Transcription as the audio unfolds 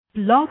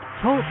Blog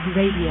Talk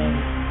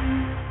Radio.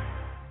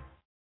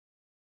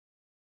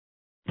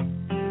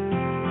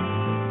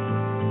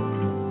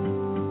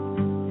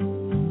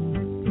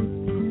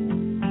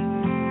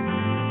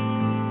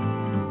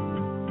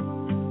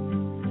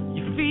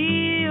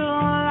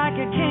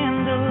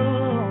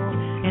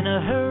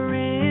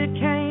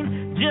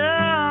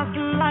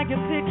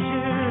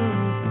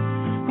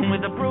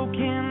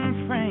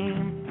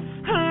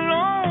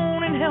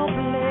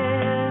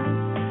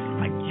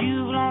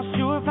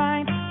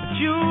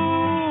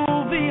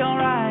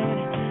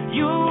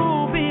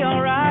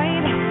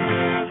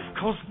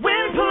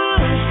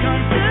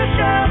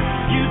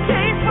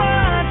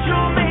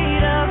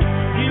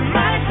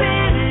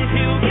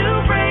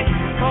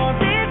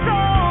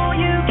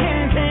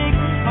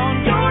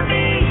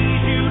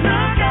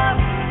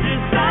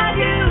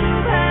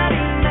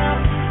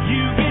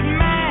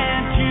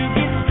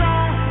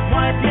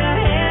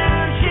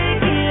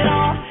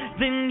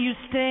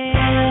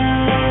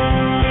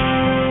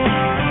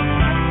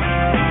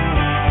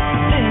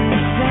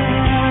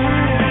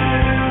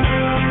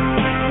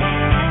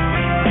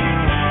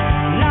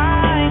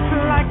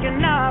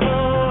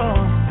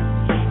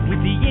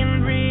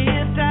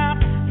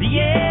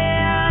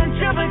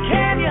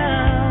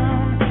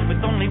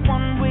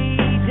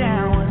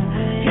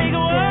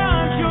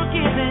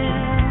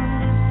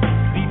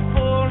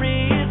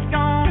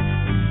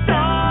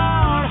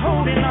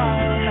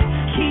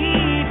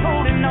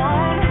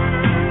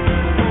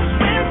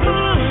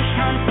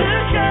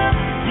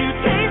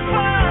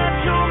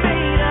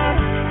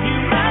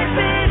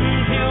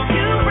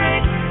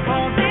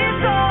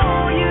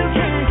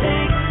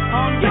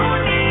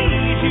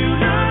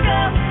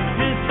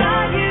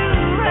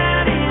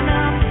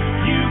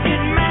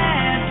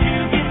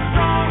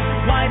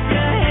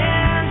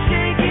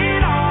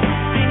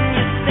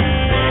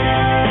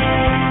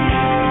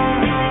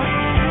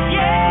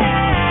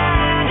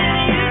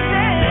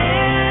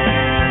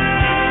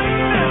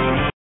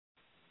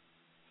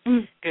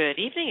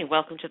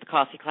 Welcome to the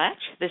Coffee Klatch.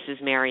 This is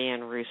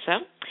Marianne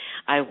Russo.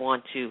 I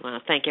want to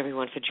thank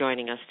everyone for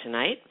joining us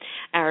tonight.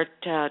 Our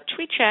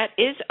tweet chat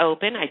is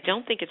open. I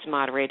don't think it's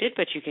moderated,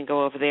 but you can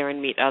go over there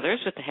and meet others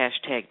with the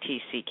hashtag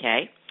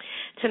TCK.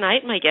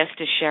 Tonight, my guest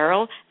is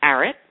Cheryl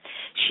Arutt.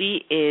 She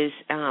is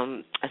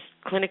a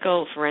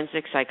clinical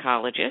forensic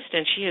psychologist,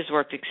 and she has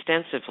worked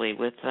extensively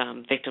with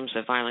victims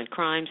of violent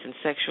crimes and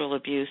sexual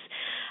abuse,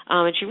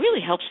 and she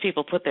really helps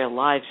people put their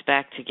lives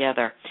back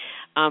together.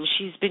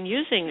 She's been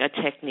using a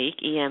technique,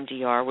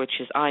 EMDR, which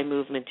is eye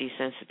movement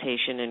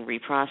desensitization and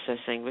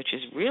reprocessing, which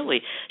is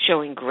really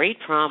showing great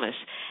promise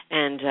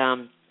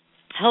and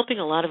helping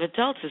a lot of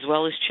adults as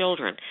well as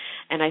children.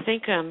 And I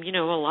think, a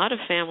lot of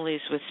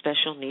families with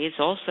special needs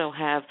also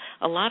have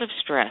a lot of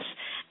stress.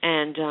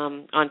 And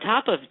on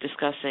top of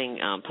discussing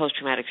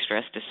post-traumatic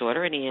stress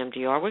disorder and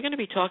EMDR, we're going to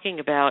be talking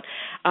about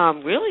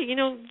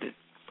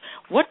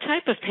what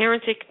type of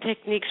parenting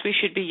techniques we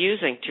should be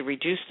using to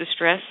reduce the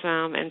stress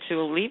and to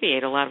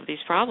alleviate a lot of these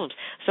problems.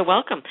 So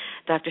welcome,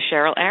 Dr.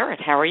 Cheryl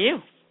Arutt. How are you?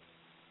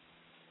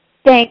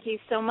 Thank you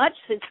so much.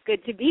 It's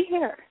good to be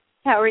here.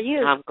 How are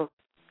you?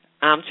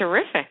 I'm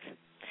terrific.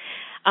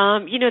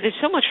 There's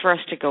so much for us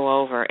to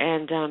go over,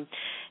 and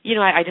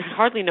I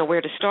hardly know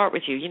where to start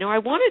with you. I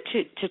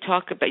wanted to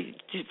talk about,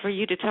 for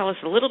you to tell us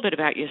a little bit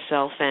about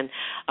yourself and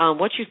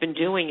what you've been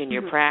doing in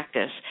your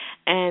practice.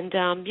 And,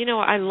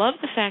 I love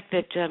the fact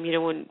that,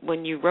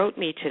 when you wrote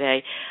me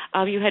today,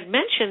 you had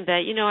mentioned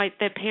that,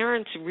 that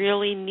parents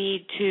really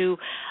need to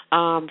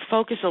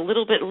focus a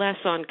little bit less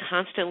on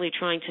constantly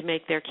trying to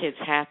make their kids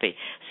happy.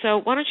 So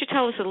why don't you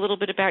tell us a little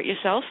bit about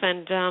yourself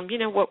and,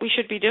 what we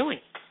should be doing?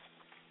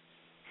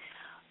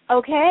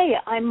 Okay,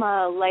 I'm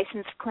a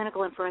licensed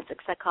clinical and forensic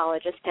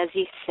psychologist, as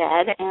you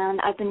said, and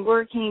I've been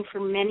working for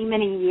many,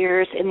 many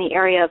years in the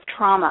area of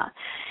trauma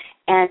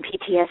and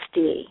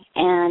PTSD.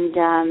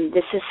 And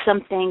this is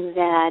something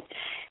that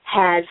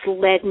has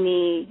led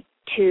me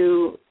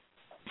to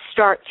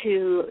start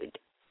to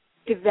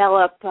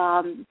develop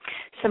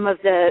some of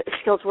the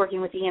skills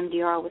working with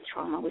EMDR with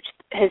trauma, which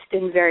has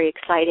been very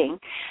exciting.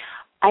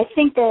 I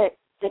think that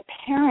the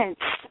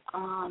parents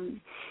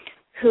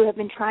who have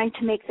been trying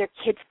to make their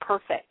kids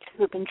perfect,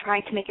 who have been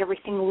trying to make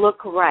everything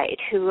look right,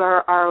 who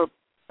are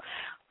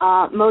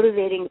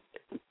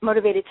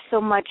motivated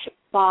so much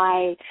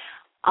by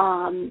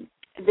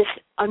this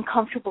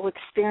uncomfortable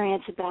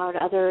experience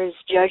about others'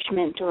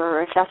 judgment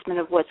or assessment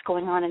of what's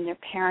going on in their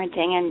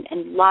parenting,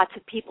 and lots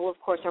of people, of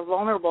course, are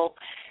vulnerable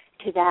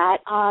to that,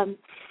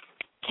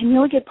 can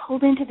really get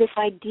pulled into this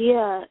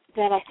idea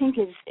that I think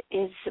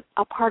is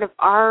a part of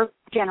our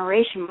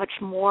generation much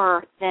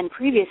more than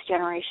previous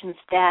generations,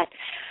 that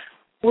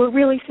we're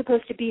really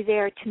supposed to be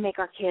there to make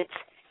our kids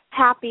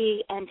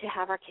happy and to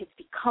have our kids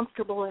be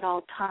comfortable at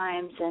all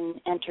times and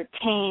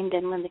entertained.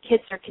 And when the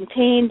kids are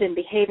contained and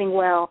behaving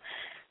well,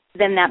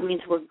 then that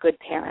means we're good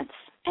parents.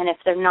 And if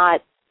they're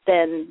not,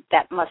 then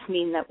that must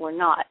mean that we're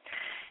not.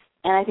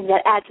 And I think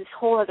that adds this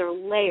whole other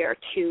layer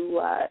to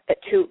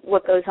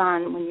what goes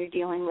on when you're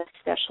dealing with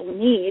special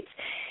needs.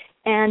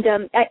 And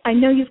I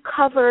know you've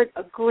covered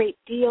a great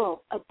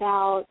deal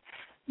about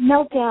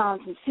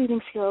meltdowns and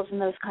soothing skills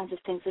and those kinds of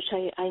things, which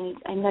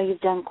I know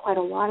you've done quite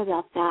a lot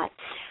about that.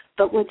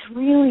 But what's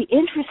really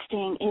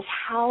interesting is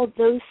how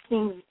those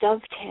things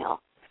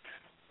dovetail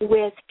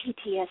with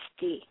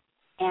PTSD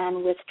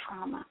and with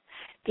trauma.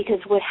 Because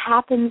what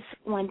happens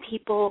when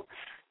people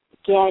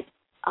get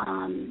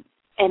an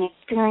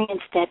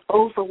experience that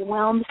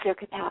overwhelms their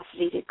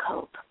capacity to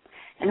cope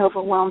and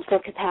overwhelms their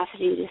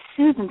capacity to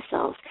soothe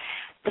themselves,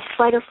 the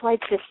fight or flight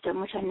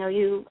system, which I know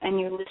you and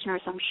your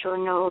listeners, I'm sure,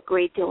 know a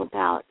great deal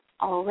about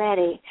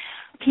already.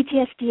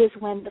 PTSD is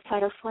when the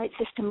fight or flight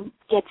system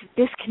gets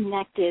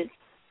disconnected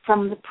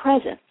from the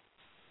present.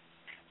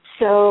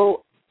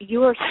 So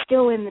you're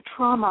still in the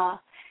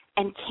trauma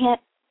and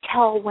can't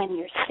tell when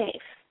you're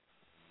safe.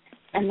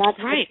 And that's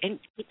right. And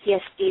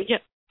PTSD.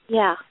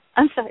 Yeah.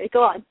 I'm sorry.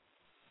 Go on.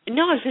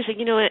 No, I was going to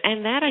say,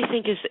 and that I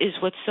think is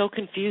what's so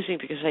confusing,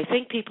 because I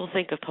think people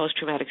think of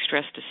post-traumatic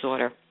stress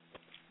disorder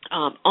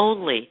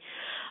only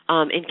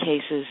in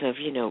cases of,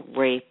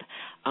 rape,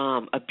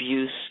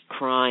 abuse,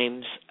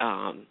 crimes,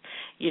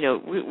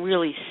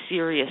 really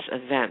serious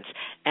events.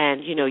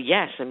 And,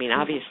 yes, I mean,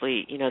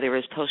 obviously, there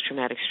is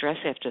post-traumatic stress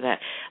after that.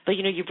 But,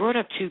 you brought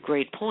up two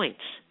great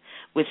points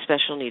with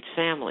special needs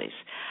families.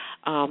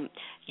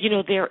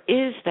 There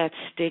is that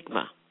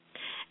stigma.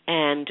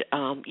 And,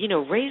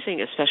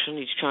 raising a special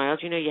needs child,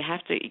 you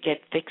have to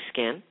get thick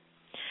skin.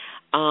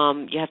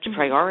 You have to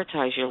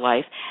prioritize your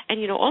life.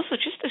 And, also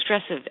just the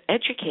stress of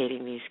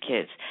educating these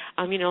kids.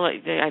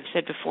 Like I've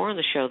said before on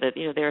the show that,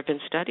 there have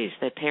been studies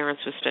that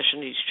parents with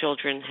special needs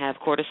children have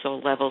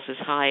cortisol levels as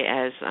high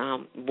as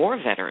war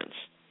veterans.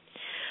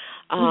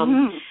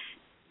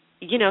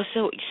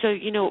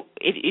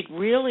 It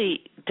really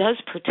does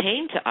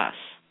pertain to us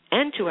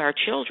and to our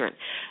children.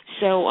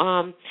 So,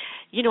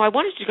 I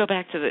wanted to go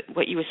back to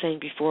what you were saying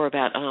before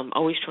about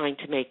always trying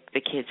to make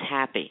the kids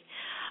happy.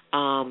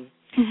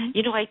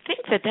 I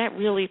think that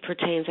really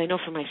pertains, I know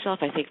for myself,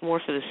 I think more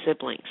for the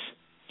siblings.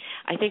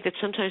 I think that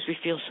sometimes we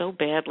feel so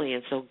badly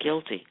and so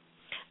guilty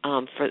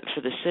for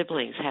the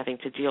siblings having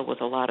to deal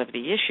with a lot of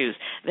the issues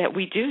that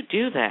we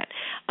do that.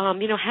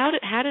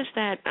 How does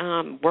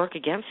that work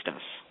against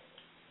us?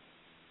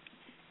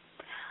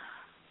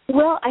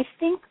 Well, I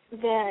think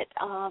that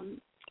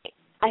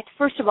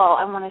first of all,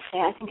 I want to say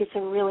I think it's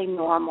a really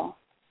normal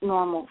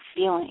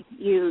feeling.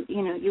 You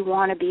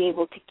want to be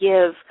able to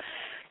give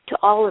to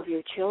all of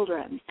your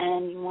children,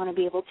 and you want to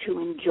be able to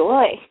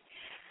enjoy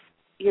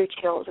your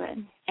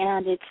children.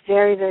 And it's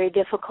very, very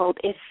difficult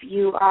if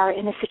you are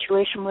in a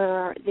situation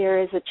where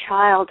there is a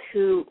child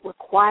who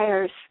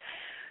requires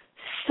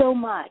so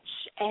much,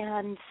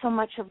 and so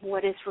much of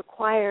what is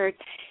required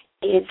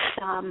is,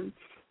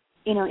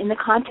 in the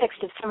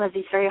context of some of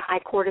these very high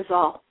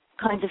cortisol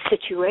kinds of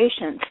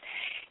situations.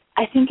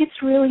 I think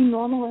it's really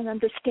normal and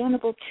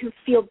understandable to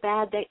feel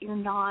bad that you're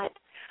not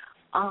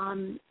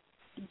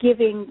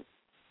giving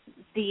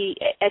the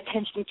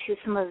attention to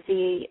some of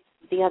the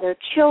other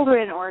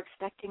children, or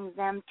expecting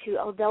them to,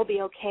 they'll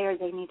be okay, or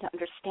they need to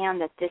understand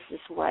that this is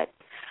what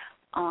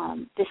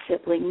this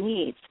sibling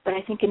needs. But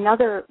I think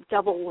another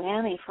double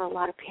whammy for a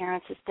lot of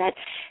parents is that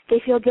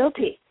they feel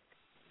guilty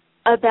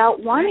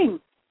about wanting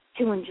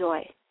to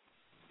enjoy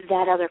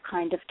that other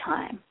kind of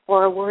time,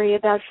 or worry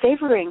about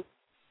favoring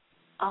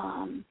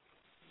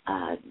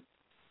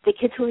the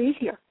kids who are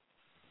easier.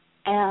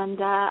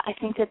 And I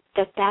think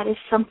that is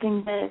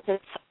something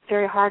that's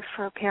very hard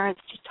for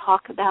parents to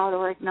talk about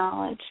or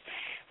acknowledge.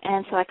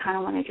 And so I kind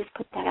of want to just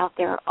put that out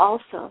there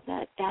also,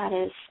 that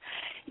is,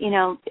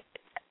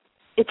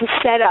 it's a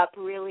setup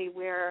really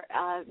where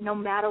no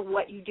matter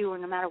what you do or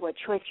no matter what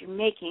choice you're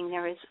making,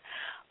 there is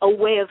a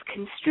way of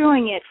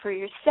construing it for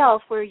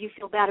yourself where you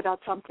feel bad about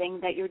something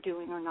that you're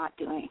doing or not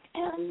doing.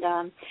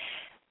 And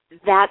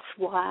that's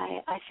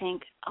why I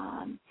think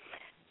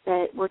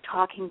that we're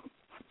talking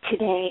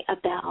today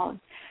about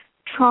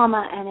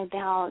trauma and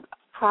about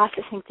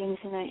processing things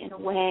in a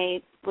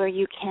way where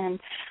you can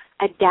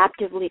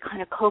adaptively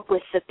kind of cope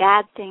with the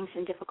bad things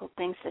and difficult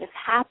things that have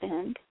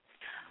happened,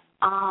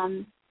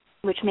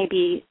 which may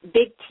be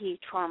big T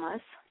traumas,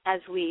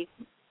 as we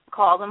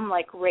call them,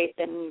 like rape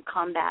and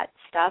combat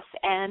stuff,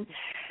 and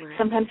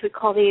sometimes we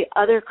call the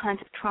other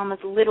kinds of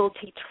traumas little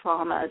T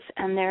traumas,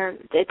 and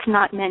it's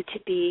not meant to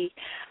be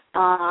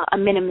a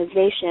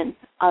minimization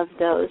of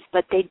those,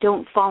 but they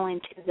don't fall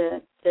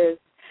into the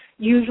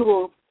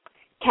usual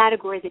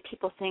category that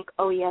people think,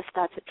 oh, yes,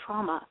 that's a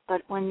trauma.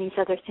 But when these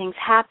other things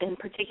happen,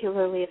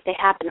 particularly if they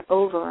happen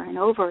over and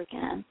over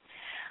again,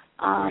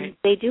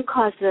 they do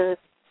cause the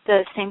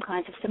same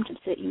kinds of symptoms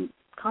that you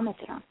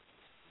commented on.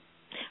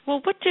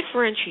 Well, what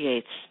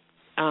differentiates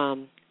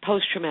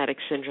post-traumatic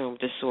syndrome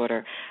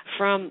disorder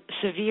from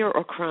severe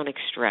or chronic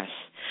stress?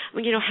 I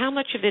mean, how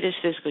much of it is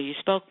physical? You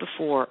spoke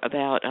before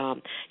about,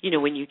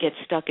 when you get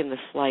stuck in the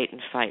flight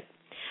and fight.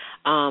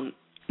 And,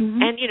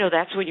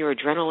 that's when your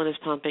adrenaline is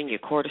pumping, your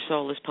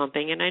cortisol is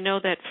pumping. And I know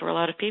that for a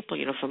lot of people,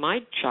 for my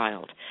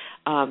child,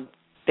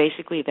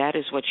 basically that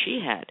is what she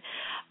had.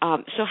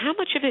 So how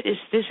much of it is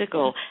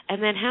physical,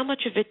 and then how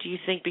much of it do you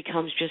think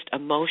becomes just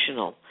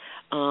emotional,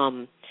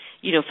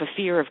 for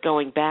fear of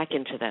going back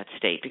into that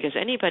state? Because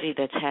anybody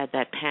that's had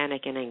that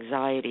panic and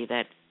anxiety,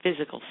 that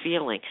physical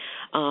feeling,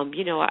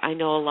 I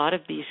know a lot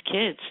of these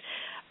kids,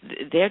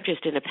 they're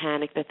just in a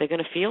panic that they're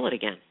going to feel it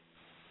again.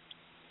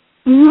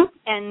 Mm-hmm.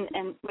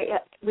 And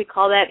we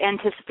call that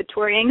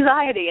anticipatory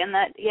anxiety, and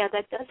that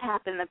does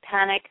happen, the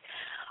panic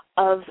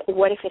of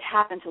what if it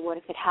happens, or what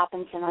if it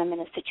happens and I'm in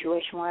a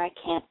situation where I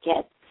can't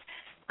get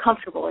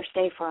comfortable or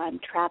safe, or I'm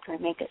trapped, or I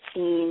make a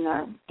scene,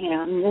 or,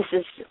 and this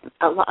is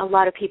a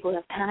lot of people who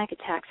have panic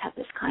attacks have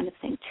this kind of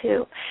thing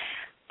too.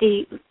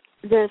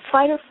 The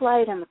fight or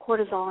flight and the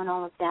cortisol and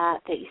all of that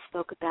you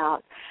spoke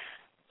about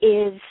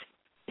is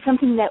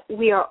something that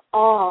we are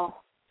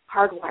all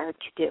hardwired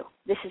to do.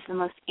 This is the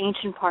most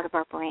ancient part of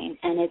our brain,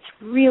 and it's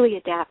really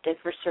adaptive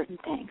for certain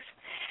things.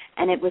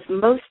 And it was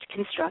most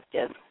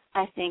constructive,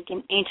 I think,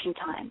 in ancient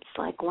times,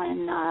 like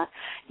when, a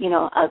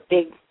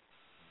big,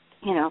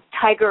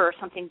 tiger or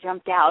something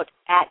jumped out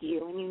at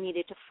you and you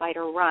needed to fight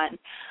or run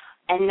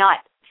and not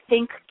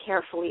think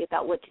carefully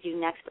about what to do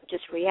next, but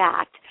just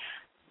react.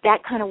 That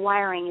kind of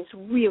wiring is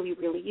really,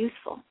 really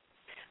useful.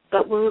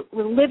 But we're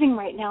living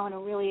right now in a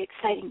really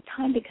exciting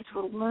time because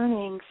we're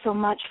learning so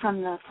much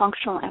from the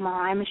functional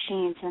MRI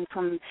machines and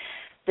from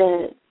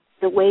the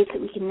ways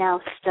that we can now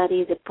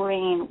study the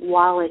brain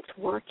while it's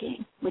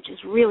working, which is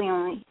really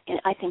only,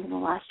 I think, in the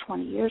last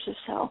 20 years or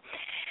so.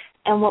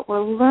 And what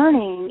we're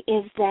learning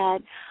is that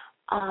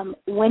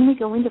when we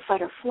go into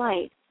fight or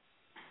flight,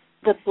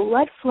 the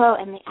blood flow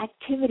and the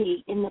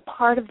activity in the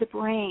part of the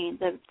brain,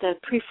 the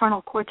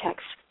prefrontal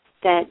cortex,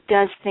 that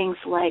does things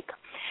like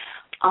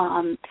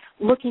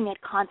looking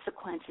at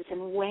consequences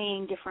and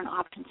weighing different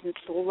options and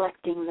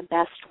selecting the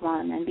best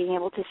one and being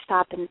able to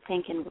stop and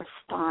think and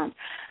respond,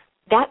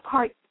 that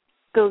part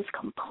goes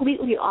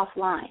completely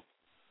offline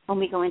when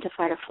we go into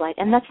fight or flight.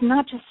 And that's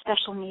not just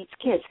special needs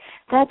kids.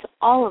 That's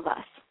all of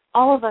us.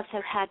 All of us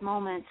have had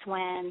moments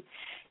when,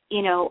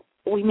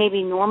 we may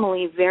be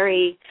normally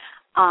very,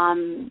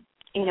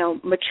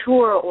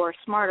 mature or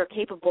smart or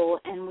capable,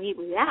 and we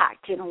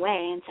react in a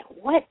way and say,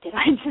 what did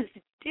I just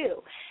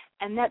do?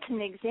 And that's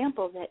an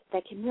example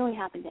that can really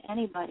happen to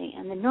anybody.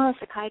 And the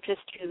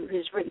neuropsychiatrist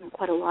who's written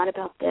quite a lot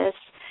about this,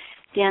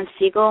 Dan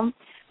Siegel,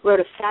 wrote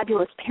a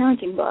fabulous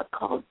parenting book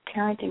called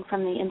Parenting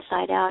from the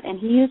Inside Out, and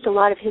he used a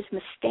lot of his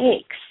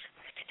mistakes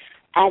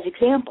as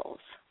examples.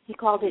 He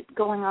called it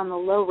going on the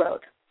low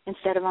road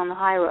instead of on the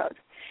high road.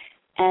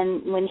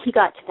 And when he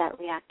got to that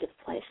reactive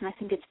place, and I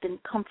think it's been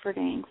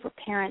comforting for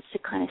parents to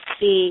kind of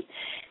see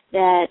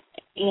that,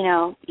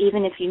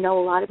 even if you know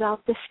a lot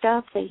about this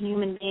stuff, that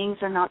human beings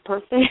are not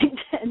perfect,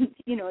 and,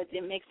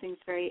 it makes things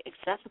very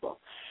accessible.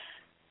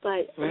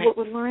 But right. What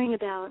we're learning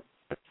about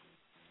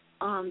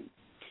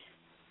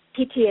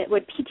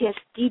what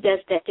PTSD does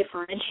that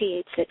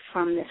differentiates it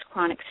from this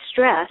chronic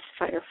stress,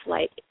 fight or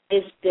flight,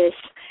 is this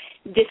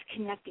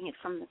disconnecting it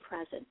from the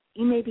present.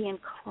 You may be in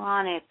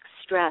chronic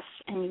stress,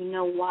 and you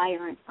know why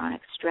you're in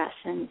chronic stress,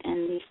 and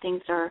these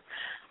things are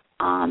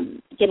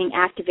getting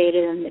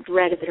activated, and the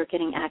dread of it are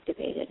getting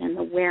activated, and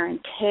the wear and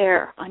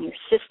tear on your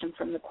system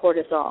from the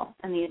cortisol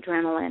and the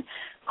adrenaline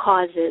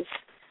causes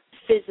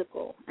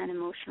physical and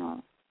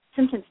emotional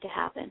symptoms to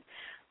happen.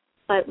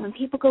 But when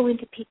people go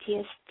into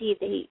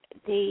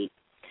PTSD,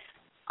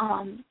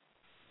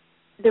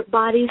 their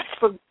bodies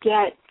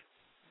forget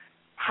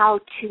how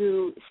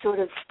to sort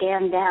of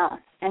stand down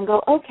and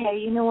go, okay,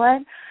 you know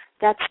what?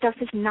 That stuff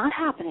is not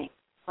happening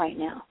right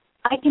now.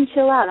 I can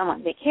chill out. I'm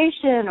on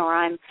vacation, or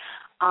I'm,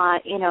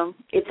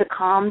 it's a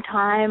calm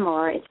time,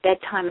 or it's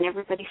bedtime and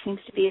everybody seems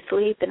to be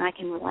asleep and I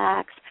can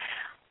relax.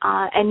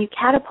 And you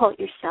catapult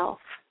yourself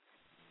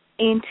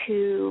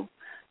into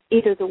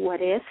either the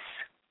what ifs,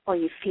 or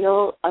you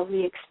feel a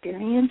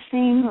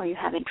re-experiencing, or you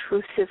have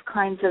intrusive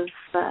kinds of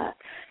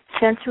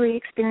sensory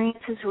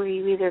experiences where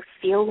you either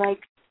feel like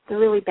the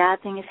really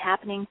bad thing is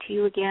happening to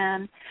you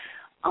again,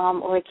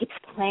 or it keeps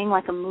playing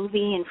like a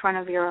movie in front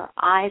of your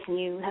eyes and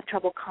you have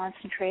trouble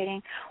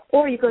concentrating,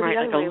 or you go the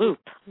other way, like a loop,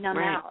 numb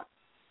right. out.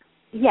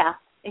 Yeah,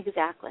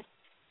 exactly.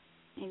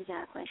 And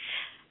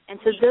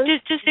so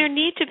does there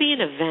need to be an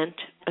event,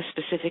 a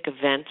specific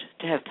event,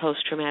 to have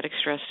post-traumatic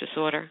stress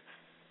disorder?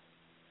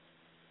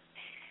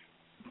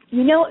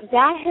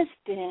 That has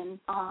been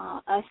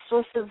a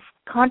source of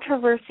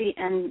controversy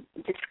and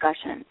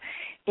discussion.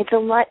 It's a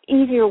lot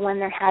easier when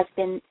there has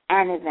been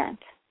an event.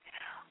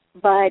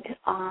 But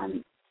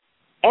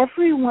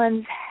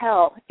everyone's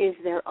hell is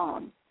their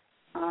own.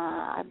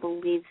 I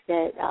believe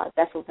that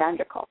Bessel van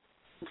der Kolk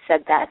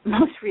said that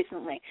most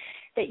recently,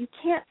 that you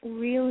can't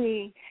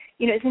really,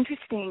 it's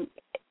interesting.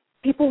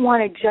 People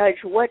want to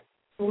judge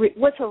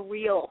what's a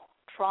real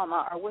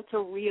trauma or what's a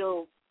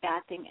real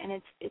bad thing, and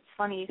it's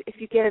funny if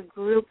you get a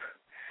group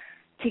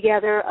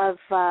together of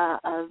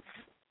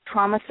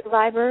trauma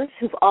survivors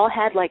who've all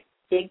had like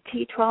big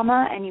T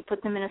trauma, and you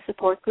put them in a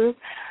support group,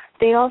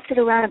 they all sit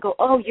around and go,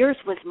 "Oh, yours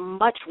was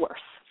much worse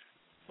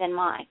than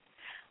mine,"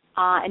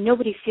 and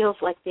nobody feels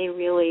like they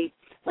really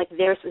like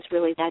theirs was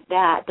really that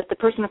bad, but the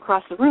person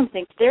across the room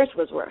thinks theirs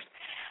was worse.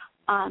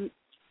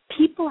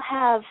 People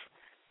have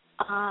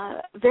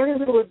very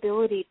little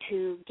ability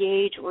to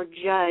gauge or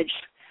judge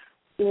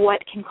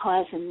what can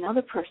cause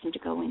another person to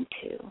go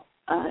into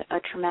a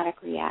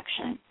traumatic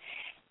reaction.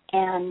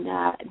 And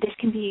this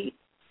can be,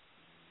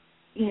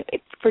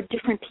 for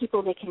different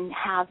people, they can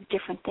have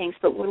different things,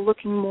 but we're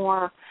looking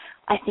more,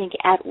 I think,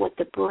 at what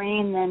the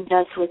brain then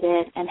does with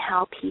it and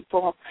how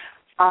people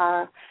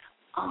are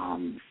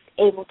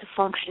able to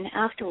function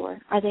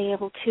afterward. Are they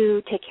able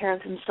to take care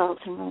of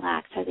themselves and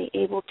relax? Are they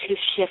able to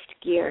shift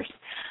gears?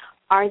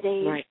 Are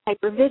they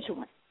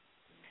hypervigilant?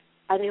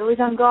 Are they always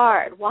on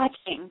guard,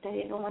 watching?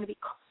 They don't want to be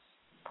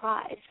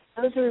surprised.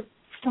 Those are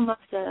some of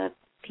the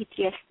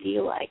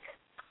PTSD-like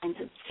kinds of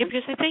things. Yeah,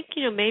 because I think,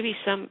 maybe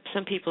some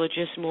people are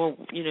just more,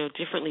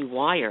 differently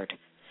wired.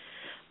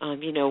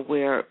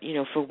 Where,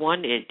 for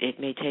one, it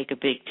may take a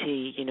big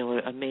T,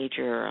 a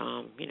major,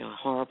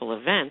 horrible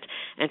event,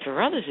 and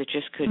for others it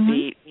just could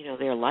be,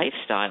 their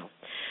lifestyle.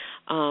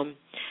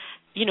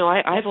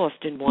 I've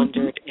often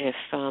wondered if,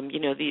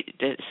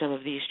 some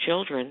of these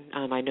children,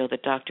 I know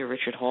that Dr.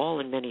 Richard Hall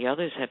and many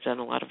others have done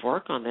a lot of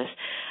work on this,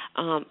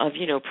 of,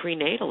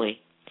 prenatally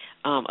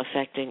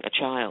affecting a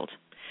child,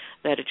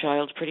 that a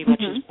child pretty much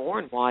is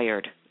born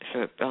wired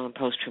for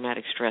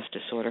post-traumatic stress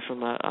disorder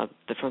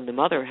from the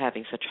mother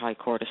having such high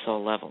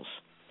cortisol levels.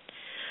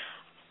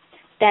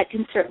 That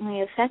can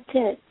certainly affect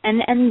it.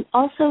 And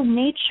also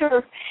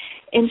nature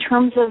in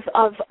terms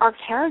of our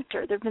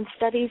character. There have been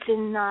studies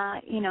in,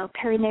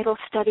 perinatal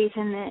studies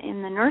in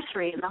the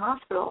nursery, in the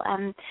hospital,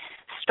 and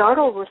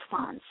startle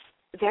response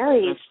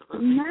varies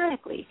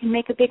dramatically. You can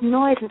make a big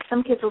noise, and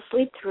some kids will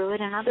sleep through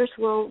it, and others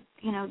will,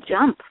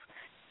 jump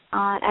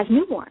as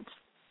newborns.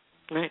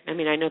 Right. I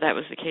mean, I know that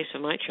was the case for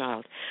my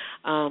child.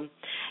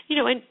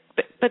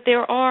 But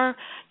there are,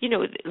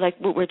 like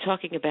we're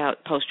talking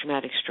about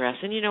post-traumatic stress,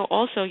 and,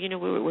 also,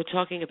 we're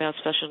talking about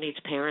special needs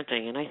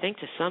parenting, and I think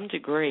to some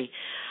degree,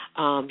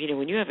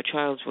 when you have a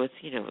child with,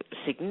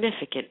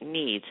 significant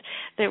needs,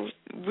 that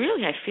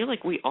really I feel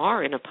like we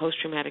are in a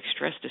post-traumatic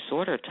stress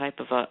disorder type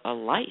of a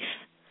life.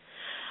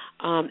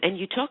 And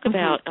you talk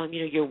about,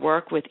 your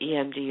work with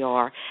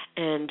EMDR,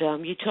 and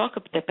you talk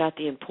about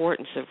the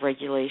importance of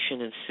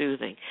regulation and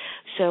soothing.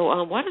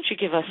 So why don't you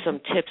give us some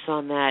tips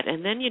on that?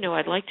 And then,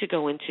 I'd like to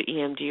go into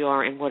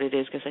EMDR and what it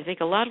is, because I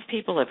think a lot of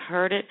people have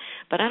heard it,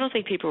 but I don't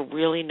think people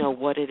really know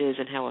what it is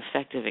and how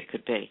effective it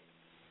could be.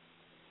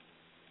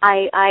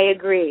 I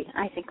agree.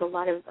 I think a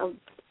lot of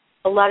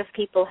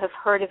people have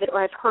heard of it,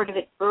 or have heard of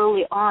it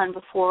early on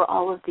before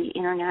all of the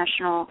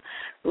international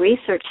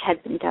research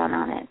had been done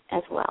on it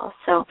as well.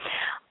 So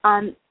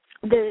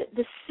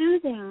the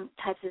soothing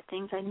types of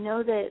things, I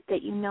know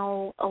that you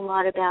know a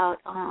lot about,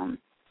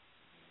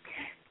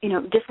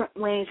 different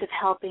ways of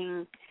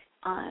helping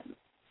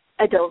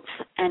adults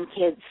and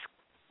kids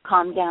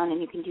calm down, and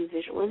you can do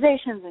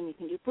visualizations, and you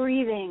can do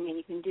breathing, and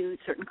you can do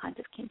certain kinds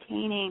of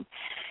containing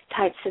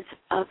types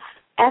of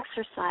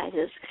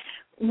exercises.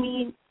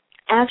 We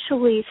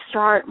actually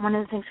one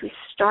of the things we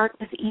start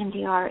with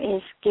EMDR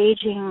is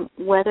gauging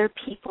whether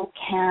people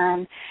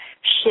can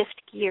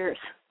shift gears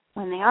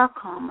when they are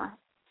calmer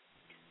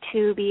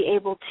to be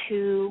able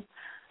to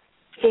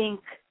think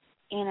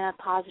in a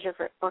positive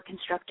or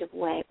constructive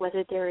way,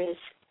 whether there is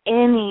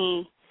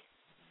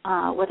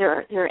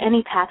whether there are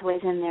any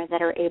pathways in there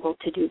that are able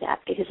to do that.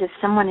 Because if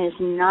someone is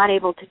not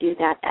able to do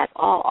that at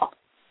all,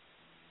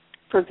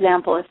 for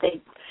example, if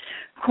they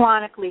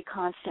chronically,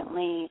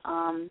 constantly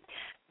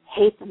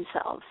hate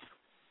themselves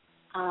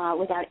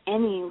without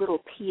any little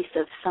piece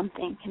of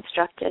something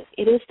constructive,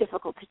 it is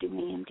difficult to do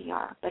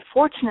EMDR. But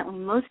fortunately,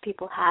 most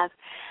people have,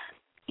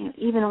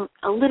 even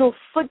a little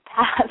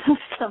footpath of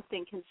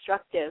something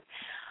constructive.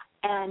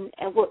 And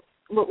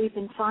what we've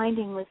been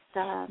finding with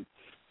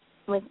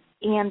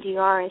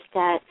EMDR is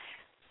that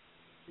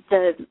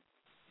the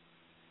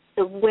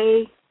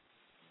way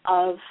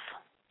of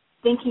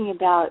thinking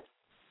about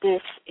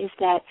this is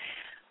that,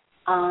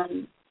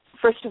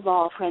 first of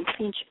all,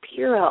 Francine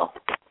Shapiro,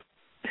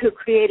 who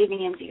created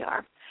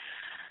EMDR,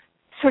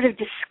 sort of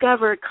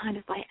discovered kind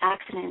of by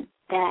accident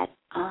that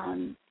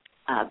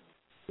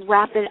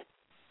rapid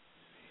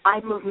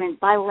eye movement,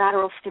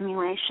 bilateral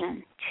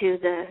stimulation to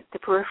the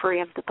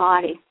periphery of the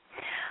body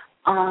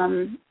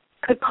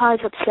could cause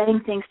upsetting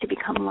things to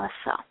become less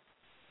so.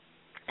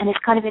 And it's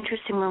kind of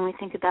interesting when we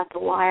think about the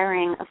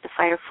wiring of the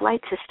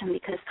fight-or-flight system,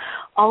 because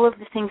all of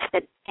the things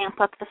that amp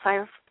up the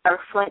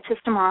fight-or-flight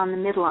system are on the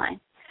midline.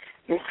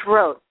 Your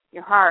throat,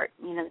 your heart,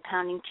 the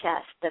pounding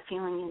chest, the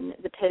feeling in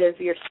the pit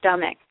of your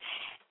stomach.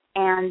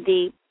 And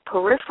the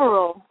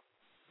peripheral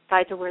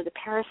sides are where the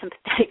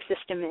parasympathetic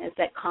system is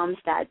that calms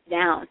that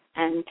down.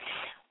 And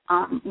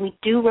we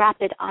do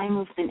rapid eye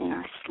movement in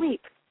our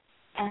sleep.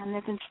 And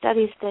there have been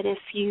studies that if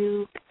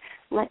you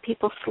let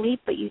people sleep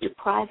but you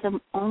deprive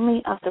them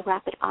only of the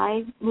rapid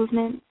eye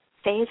movement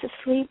phase of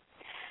sleep,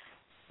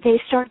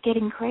 they start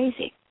getting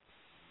crazy.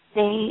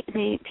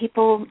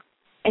 People,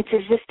 it's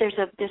as if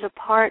there's a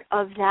part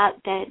of that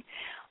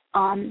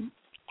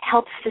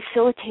helps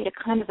facilitate a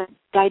kind of a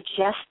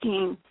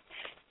digesting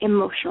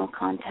emotional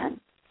content.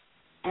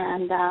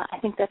 And I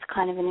think that's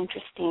kind of an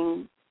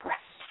interesting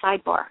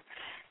sidebar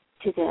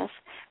to this.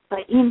 But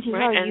EMDR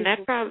right, and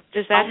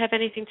does that have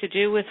anything to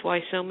do with why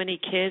so many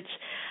kids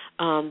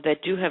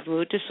that do have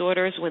mood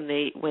disorders, when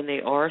they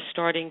are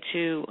starting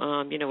to,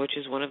 which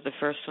is one of the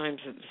first signs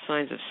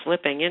of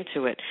slipping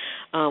into it,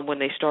 when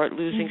they start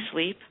losing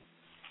sleep?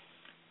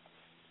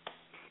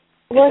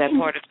 Well, is that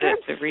part of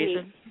the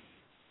reason?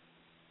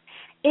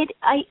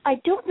 I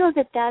don't know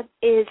that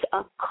is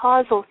a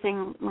causal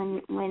thing.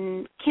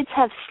 When kids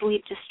have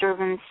sleep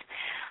disturbance,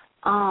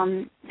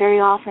 very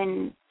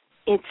often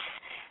it's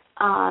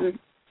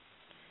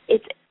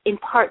in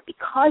part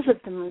because of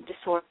the mood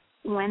disorder.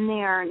 When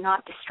they are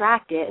not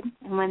distracted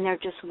and when they're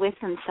just with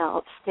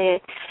themselves, the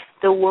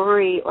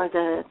worry or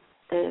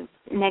the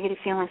negative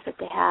feelings that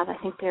they have, I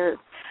think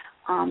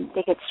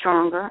they get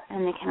stronger,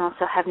 and they can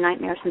also have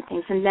nightmares and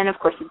things. And then, of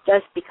course, it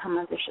does become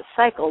a vicious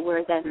cycle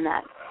where then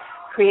that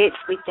creates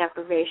sleep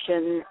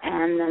deprivation,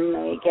 and then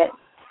they get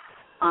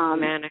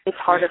it's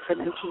harder for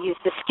them to use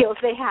the skills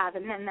they have,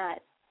 and then that,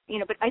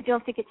 but I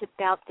don't think it's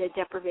about the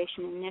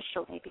deprivation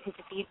initially, because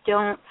if you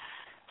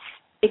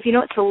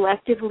don't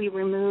selectively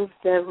remove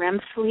the REM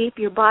sleep,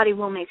 your body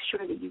will make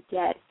sure that you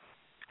get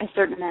a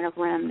certain amount of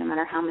REM, no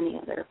matter how many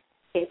other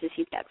phases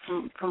you get,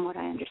 from what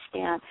I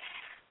understand.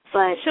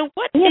 But so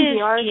what is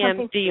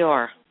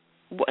EMDR?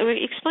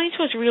 Explain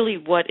to us really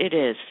what it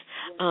is,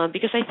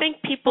 because I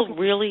think people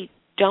really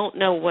don't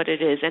know what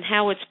it is and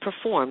how it's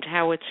performed,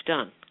 how it's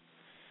done.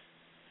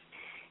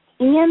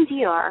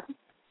 EMDR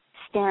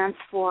stands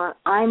for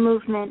eye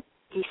movement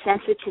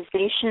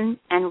desensitization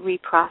and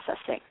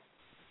reprocessing.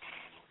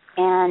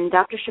 And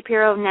Dr.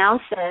 Shapiro now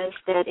says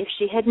that if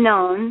she had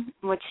known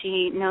what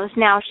she knows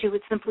now, she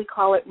would simply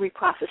call it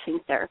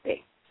reprocessing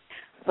therapy.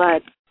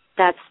 But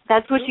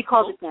that's what she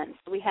called it then.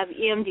 So we have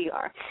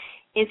EMDR.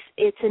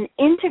 It's an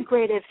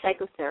integrative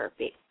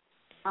psychotherapy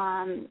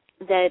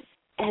that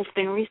has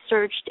been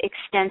researched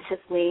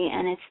extensively,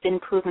 and it's been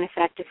proven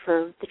effective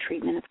for the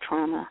treatment of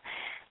trauma.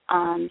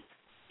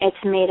 It's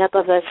made up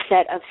of a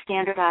set of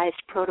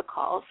standardized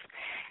protocols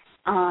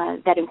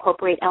that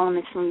incorporate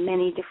elements from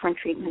many different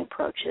treatment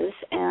approaches,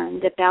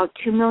 and about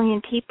 2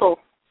 million people,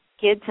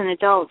 kids and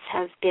adults,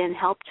 have been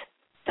helped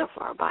so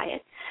far by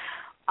it.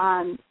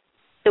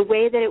 The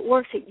way that it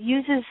works, it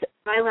uses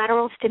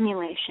bilateral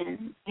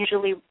stimulation,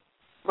 usually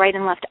right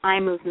and left eye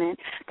movement,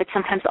 but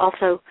sometimes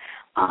also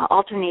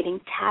alternating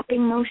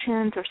tapping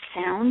motions or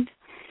sound,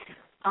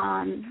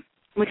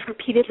 which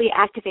repeatedly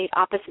activate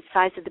opposite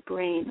sides of the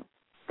brain.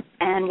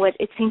 And what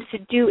it seems to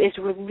do is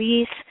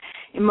release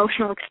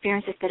emotional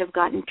experiences that have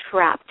gotten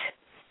trapped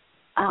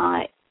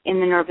in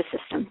the nervous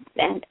system.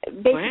 And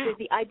basically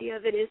the idea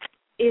of it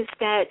is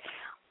that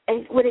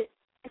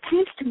it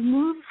seems to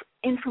move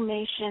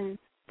information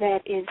that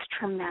is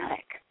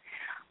traumatic,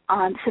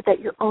 so that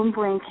your own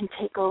brain can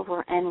take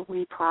over and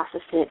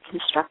reprocess it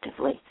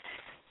constructively.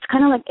 It's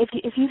kind of like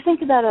if you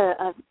think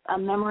about a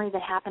memory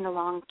that happened a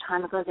long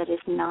time ago that is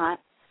not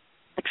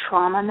a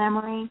trauma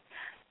memory,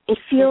 it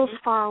feels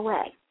far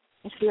away.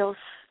 It feels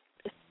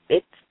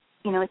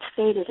it's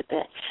faded a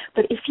bit.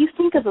 But if you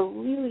think of a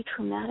really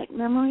traumatic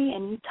memory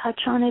and you touch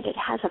on it, it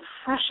has a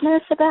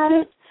freshness about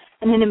it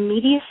and an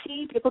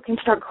immediacy. People can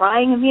start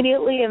crying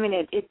immediately. I mean,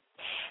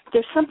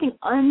 there's something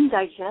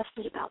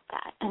undigested about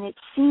that. And it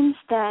seems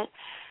that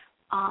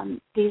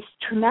these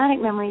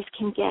traumatic memories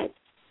can get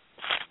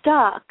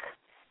stuck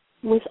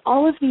with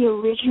all of the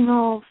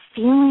original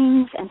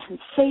feelings and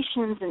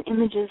sensations and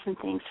images and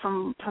things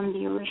from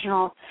the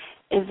original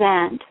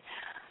event.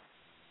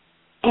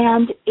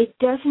 And it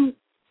doesn't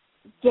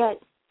get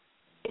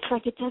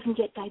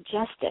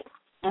digested.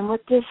 And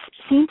what this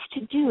seems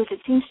to do is it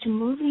seems to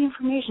move the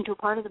information to a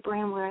part of the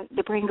brain where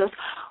the brain goes,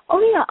 oh,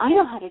 yeah, I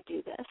know how to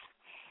do this.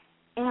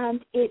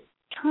 And it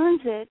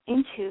turns it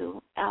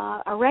into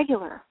a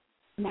regular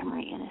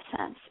memory, in a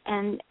sense.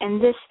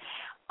 And this,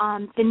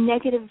 the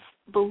negative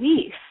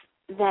belief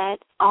that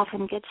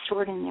often gets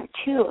stored in there,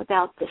 too,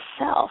 about the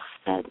self,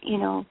 that,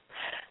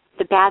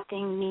 the bad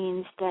thing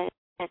means that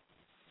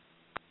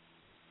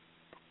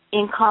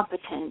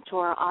incompetent,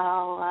 or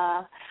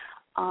I'll,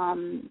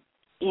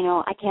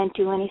 I can't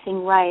do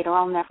anything right, or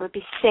I'll never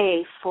be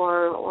safe,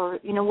 or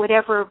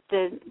whatever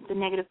the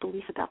negative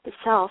belief about the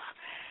self.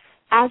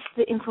 As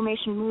the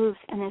information moves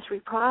and is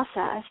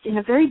reprocessed in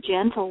a very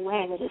gentle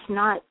way that is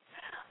not,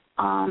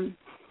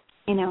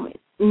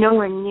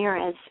 nowhere near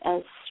as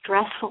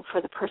stressful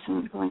for the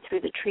person going through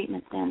the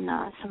treatment than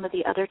some of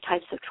the other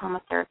types of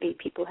trauma therapy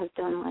people have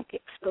done, like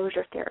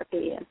exposure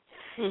therapy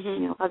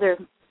and, other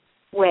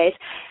ways.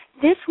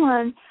 This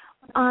one,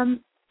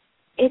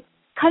 it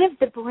kind of,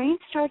 the brain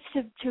starts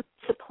to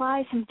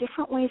supply some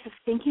different ways of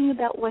thinking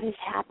about what has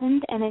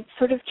happened, and it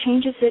sort of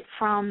changes it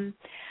from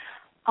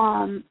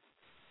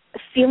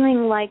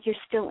feeling like you're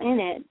still in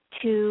it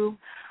to,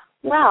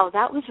 wow,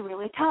 that was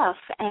really tough,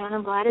 and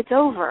I'm glad it's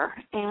over,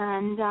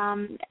 and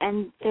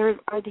there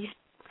are these,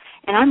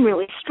 and I'm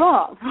really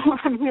strong.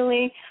 I'm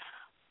really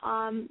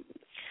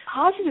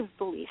positive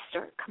beliefs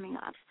start coming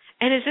up.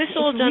 And is this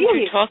all done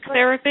really through talk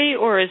therapy,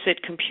 or is it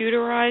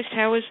computerized?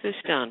 How is this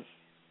done?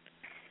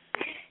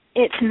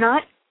 It's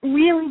not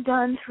really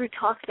done through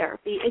talk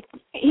therapy.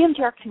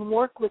 EMDR can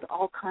work with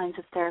all kinds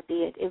of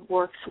therapy. It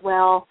works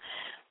well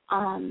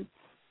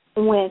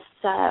with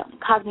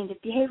cognitive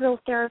behavioral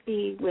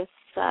therapy, with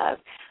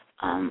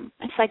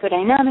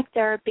psychodynamic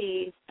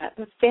therapy,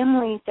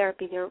 family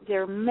therapy.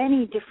 There are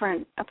many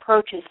different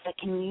approaches that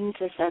can use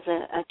this as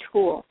a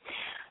tool.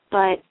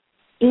 But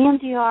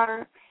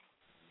EMDR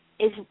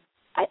is,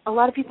 a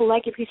lot of people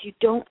like it because you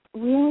don't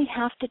really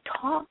have to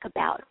talk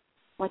about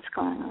what's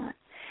going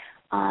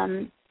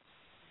on.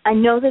 I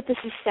know that this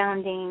is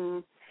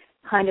sounding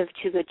kind of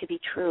too good to be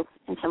true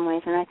in some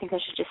ways, and I think I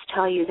should just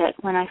tell you that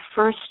when I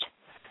first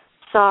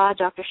saw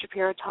Dr.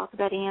 Shapiro talk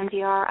about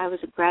EMDR, I was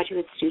a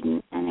graduate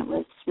student, and it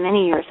was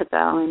many years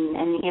ago,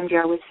 and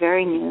EMDR was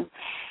very new.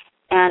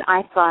 And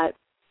I thought,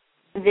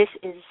 this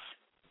is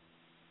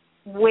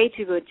way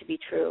too good to be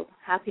true.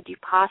 How could you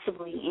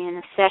possibly,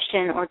 in a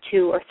session or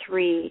two or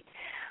three,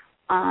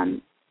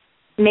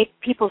 make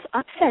people's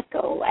upset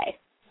go away,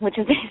 which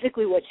is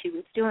basically what she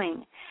was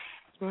doing.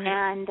 Right.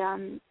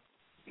 And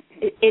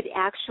it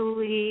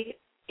actually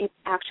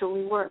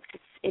works.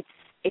 It's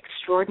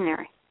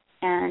extraordinary.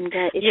 And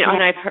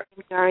and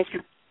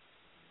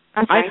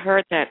I've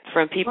heard that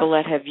from people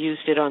that have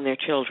used it on their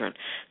children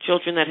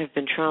that have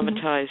been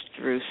traumatized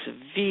through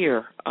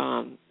severe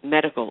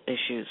medical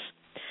issues,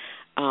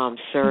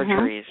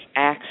 surgeries,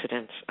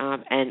 accidents,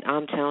 and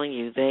I'm telling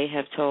you, they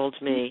have told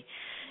me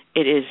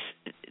it is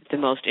the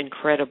most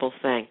incredible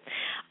thing.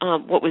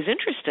 What was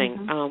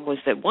interesting was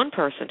that one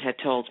person had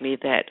told me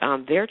that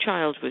their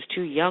child was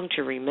too young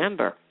to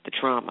remember the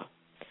trauma,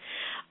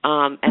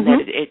 and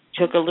that it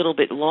took a little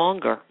bit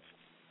longer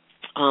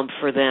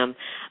for them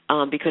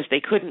because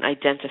they couldn't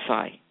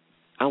identify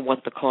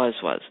what the cause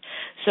was.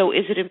 So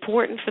is it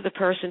important for the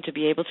person to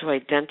be able to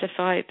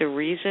identify the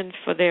reason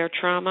for their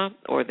trauma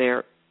or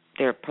their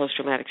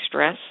post-traumatic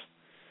stress?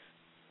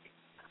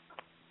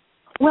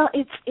 Well,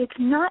 it's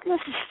not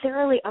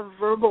necessarily a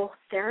verbal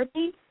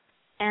therapy,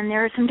 and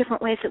there are some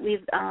different ways that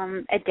we've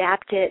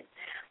adapted,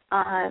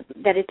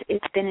 that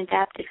it's been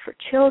adapted for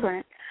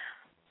children.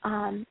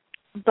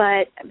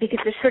 But because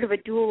there's sort of a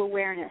dual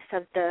awareness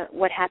of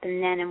what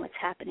happened then and what's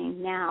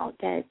happening now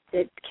that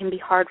can be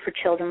hard for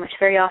children, which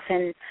very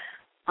often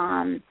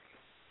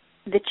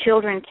the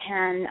children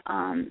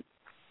can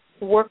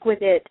work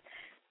with it,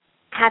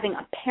 having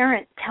a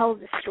parent tell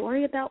the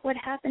story about what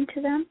happened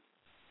to them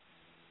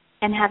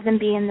and have them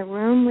be in the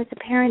room with the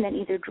parent and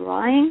either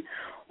drawing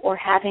or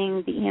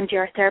having the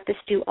EMDR therapist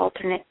do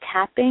alternate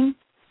tapping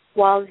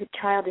while the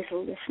child is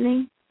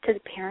listening to the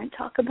parent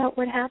talk about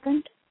what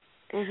happened.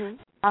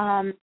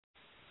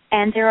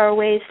 And there are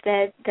ways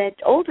that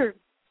older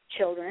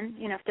children,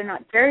 if they're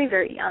not very,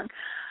 very young,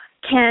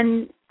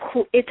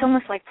 it's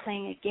almost like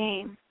playing a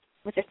game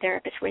with a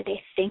therapist where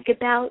they think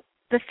about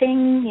the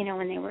thing,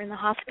 when they were in the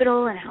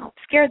hospital and how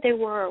scared they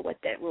were or what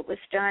was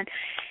done.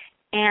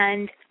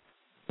 And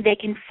they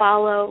can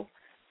follow,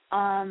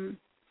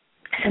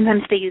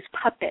 sometimes they use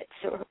puppets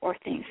or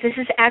things.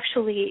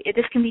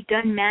 This can be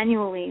done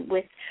manually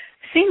with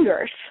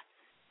fingers,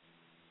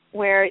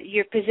 where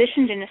you're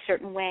positioned in a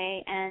certain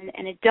way, and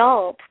an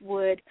adult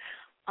would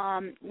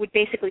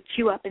basically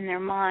cue up in their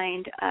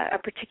mind a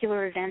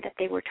particular event that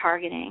they were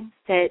targeting,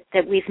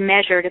 that we've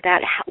measured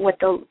about what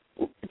the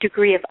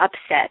degree of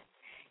upset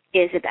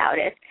is about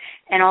it,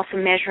 and also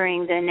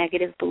measuring the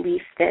negative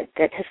belief that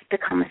has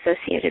become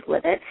associated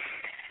with it.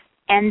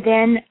 And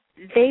then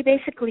they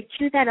basically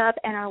cue that up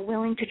and are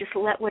willing to just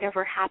let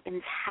whatever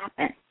happens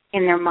happen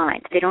in their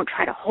mind. They don't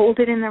try to hold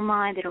it in their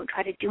mind. They don't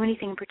try to do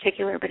anything in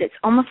particular, but it's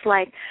almost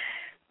like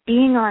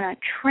being on a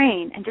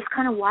train and just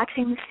kind of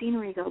watching the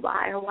scenery go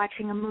by or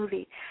watching a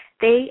movie.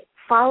 They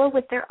follow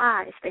with their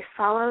eyes. They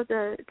follow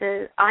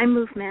the eye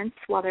movements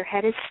while their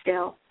head is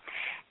still,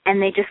 and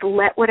they just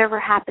let whatever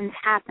happens.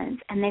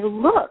 And they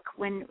look,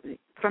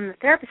 from the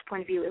therapist's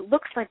point of view, it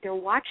looks like they're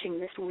watching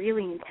this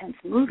really intense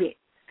movie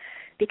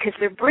because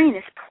their brain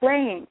is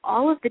playing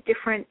all of the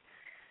different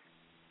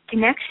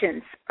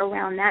connections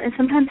around that, and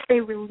sometimes they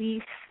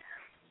release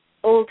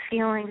old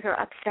feelings or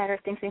upset or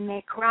things. They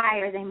may cry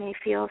or they may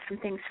feel some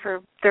things for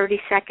 30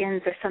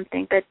 seconds or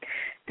something, but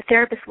the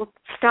therapist will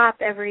stop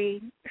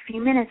every few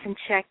minutes and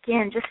check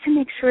in just to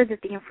make sure that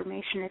the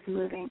information is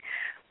moving.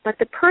 But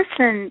the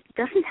person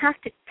doesn't have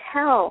to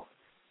tell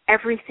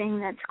everything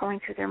that's going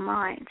through their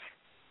minds.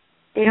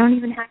 They don't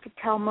even have to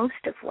tell most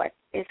of what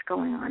is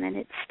going on, and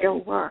it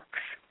still works.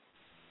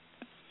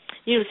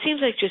 It seems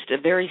like just a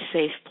very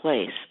safe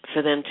place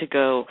for them to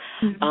go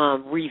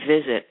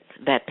revisit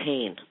that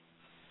pain.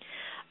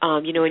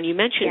 And you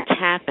mentioned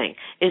tapping.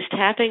 Is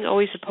tapping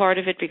always a part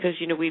of it? Because,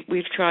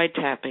 we've tried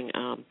tapping.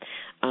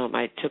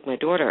 I took my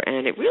daughter,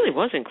 and it really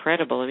was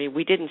incredible. I mean,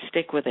 we didn't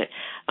stick with it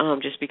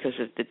just because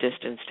of the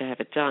distance to have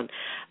it done.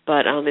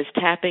 But is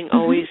tapping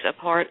always a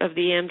part of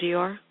the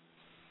EMDR?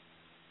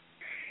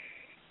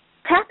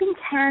 Tapping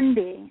can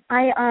be.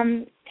 I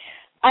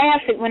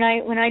actually, when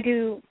I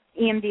do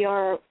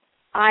EMDR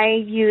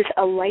I use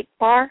a light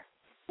bar.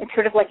 It's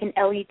sort of like an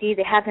LED.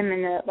 They have them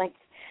in the, like,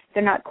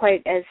 they're not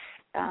quite as,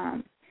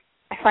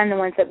 I find the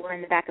ones that were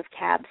in the back of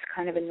cabs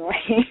kind of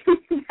annoying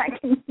back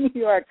in New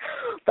York.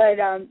 But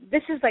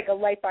this is like a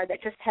light bar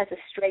that just has a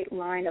straight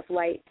line of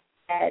light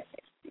that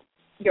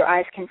your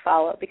eyes can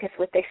follow, because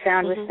what they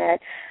found was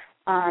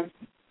that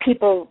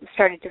people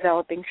started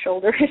developing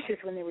shoulder issues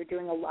when they were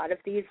doing a lot of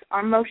these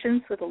arm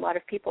motions with a lot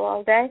of people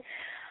all day.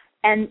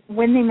 And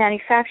when they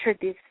manufactured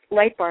these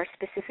light bars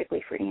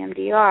specifically for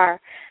EMDR,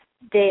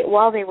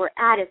 while they were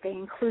at it, they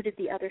included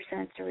the other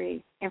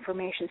sensory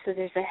information. So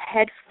there's a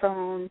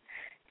headphone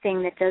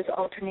thing that does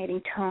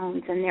alternating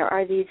tones, and there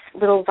are these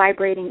little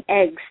vibrating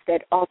eggs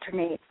that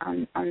alternate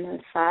on the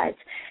sides.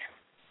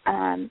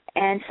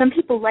 And some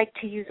people like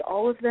to use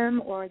all of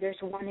them, or there's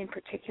one in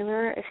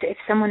particular. If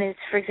someone is,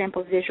 for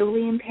example,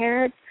 visually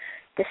impaired,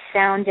 the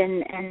sound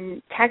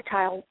and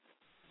tactile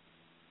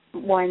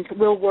ones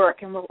will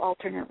work and will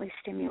alternately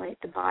stimulate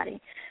the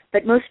body.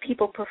 But most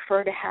people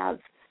prefer to have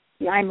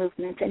the eye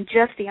movements, and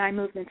just the eye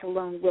movements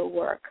alone will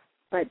work.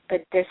 But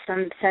there's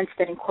some sense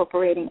that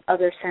incorporating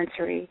other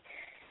sensory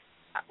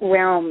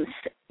realms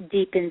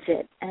deepens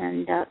it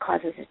and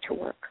causes it to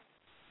work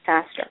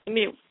faster. I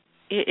mean,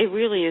 it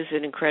really is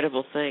an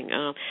incredible thing.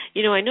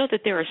 I know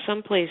that there are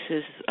some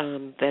places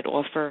that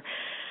offer,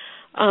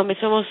 it's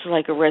almost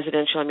like a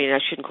residential, I mean, I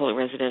shouldn't call it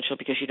residential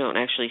because you don't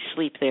actually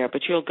sleep there,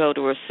 but you'll go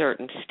to a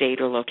certain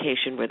state or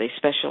location where they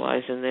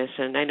specialize in this,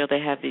 and I know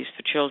they have these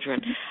for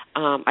children.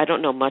 I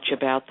don't know much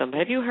about them.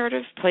 Have you heard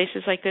of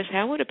places like this?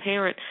 How would a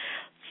parent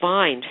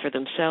find for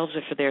themselves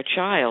or for their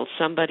child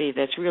somebody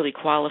that's really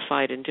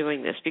qualified in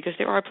doing this? Because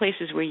there are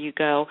places where you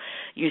go,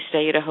 you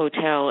stay at a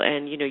hotel,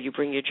 and you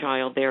bring your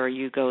child there, or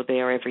you go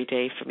there every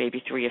day for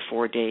maybe 3 or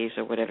 4 days,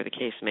 or whatever the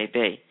case may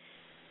be.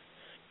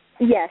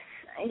 Yes,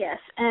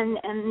 and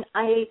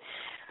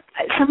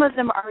some of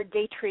them are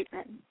day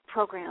treatment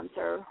programs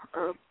or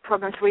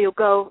programs where you'll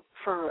go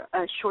for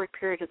a short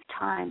period of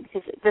time.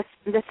 Because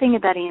the thing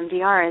about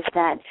EMDR is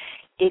that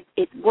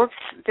it works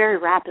very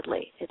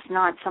rapidly. It's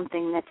not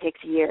something that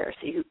takes years.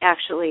 You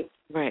actually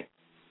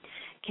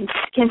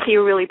can see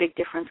a really big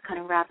difference kind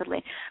of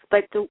rapidly.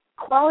 But the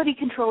quality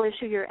control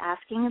issue you're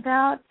asking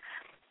about,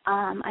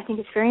 I think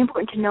it's very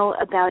important to know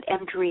about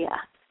EMDRIA,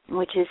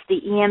 which is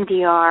the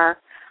EMDR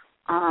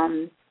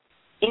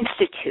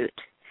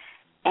Institute.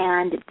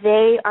 And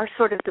they are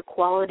sort of the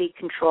quality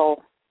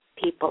control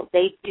people.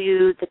 They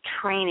do the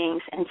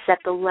trainings and set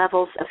the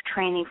levels of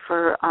training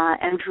for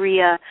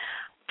EMDRIA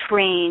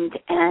trained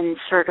and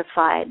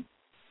certified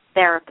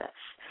therapists.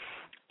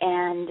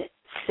 And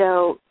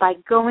so by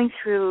going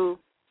through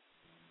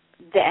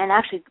and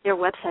actually their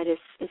website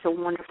is a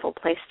wonderful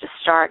place to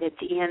start. It's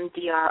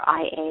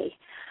EMDRIA.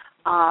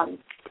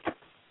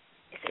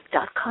 Is it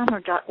 .com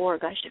or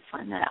 .org? I should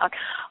find that out.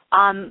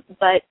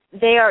 But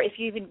they are, if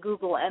you even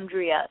Google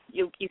EMDRIA,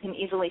 you can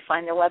easily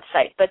find their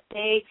website. But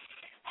they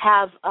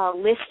have a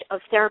list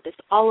of therapists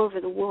all over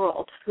the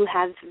world who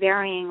have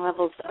varying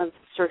levels of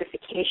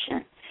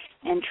certification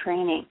and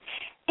training.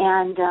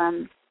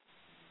 And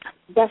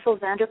Bessel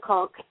van der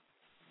Kolk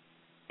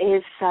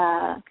is,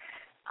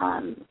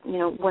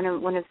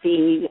 one of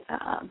the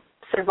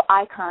sort of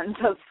icons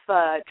of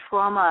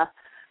trauma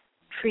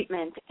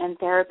treatment and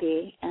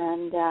therapy,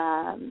 and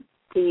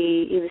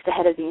he was the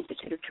head of the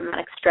Institute of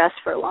Traumatic Stress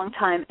for a long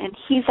time, and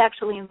he's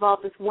actually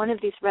involved with one of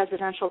these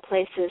residential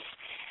places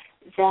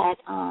that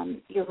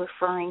you're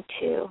referring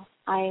to.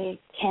 I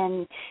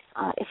can,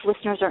 if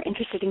listeners are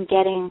interested in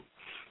getting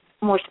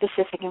more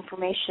specific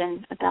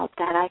information about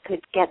that, I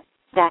could get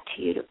that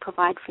to you to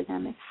provide for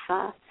them if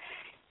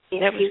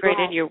that was great,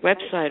 and your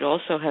website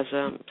also has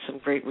some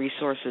great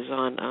resources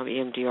on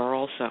EMDR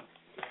also.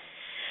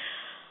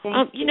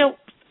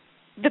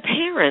 The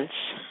parents,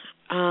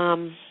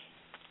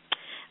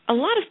 a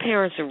lot of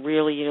parents are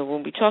really,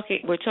 when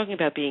we're talking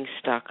about being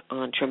stuck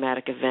on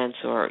traumatic events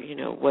or,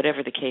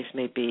 whatever the case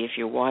may be if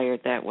you're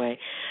wired that way.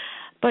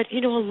 But,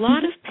 a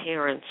lot of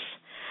parents,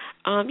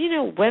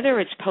 whether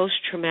it's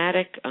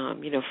post-traumatic,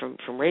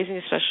 from raising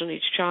a special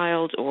needs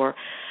child or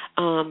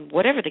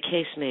whatever the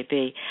case may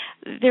be,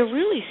 they're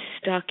really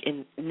stuck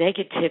in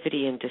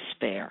negativity and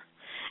despair.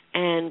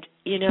 And,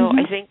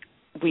 I think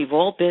we've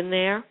all been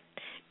there.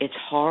 It's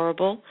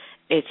horrible.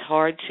 It's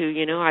hard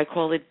to, I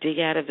call it dig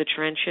out of the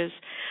trenches.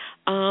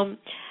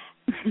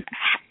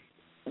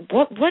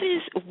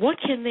 What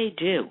can they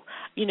do?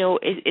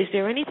 Is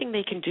there anything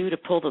they can do to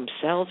pull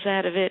themselves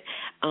out of it?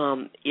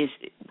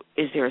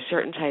 Is there a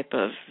certain type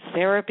of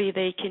therapy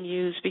they can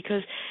use?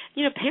 Because,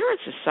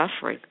 parents are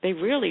suffering. They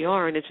really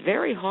are, and it's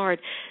very hard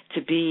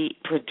to be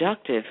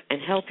productive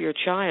and help your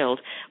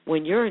child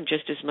when you're in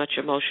just as much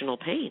emotional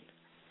pain.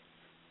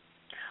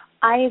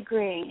 I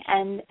agree,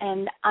 and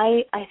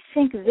I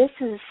think this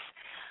is,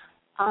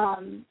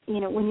 I'm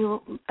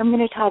going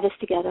to tie this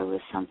together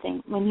with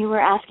something. When you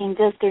were asking,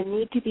 does there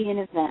need to be an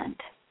event?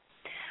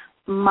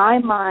 My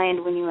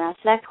mind, when you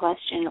asked that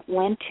question,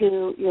 went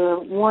to your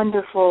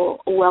wonderful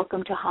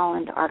Welcome to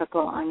Holland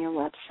article on your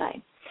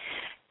website,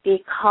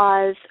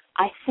 because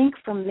I think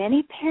for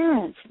many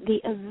parents, the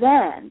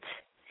event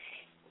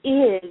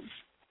is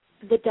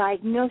the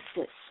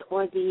diagnosis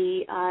or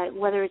the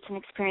whether it's an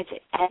experience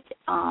at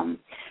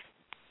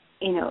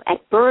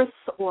at birth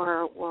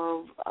or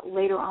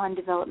later on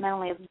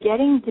developmentally, of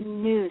getting the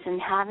news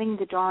and having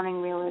the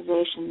dawning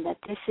realization that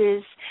this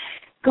is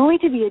going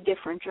to be a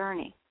different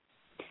journey.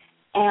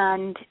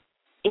 And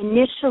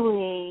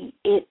initially,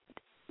 it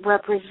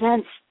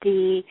represents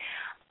the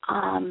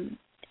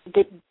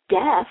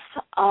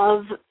death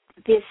of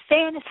this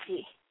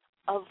fantasy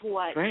of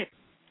what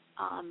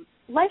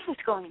life was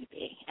going to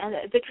be, and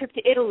the trip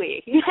to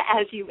Italy,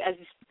 as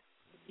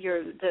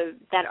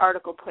that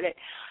article put it,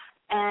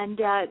 and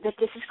that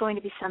this is going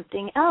to be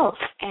something else.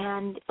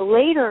 And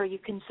later, you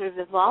can sort of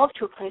evolve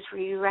to a place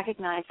where you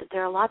recognize that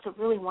there are lots of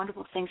really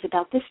wonderful things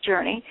about this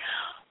journey,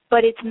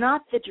 but it's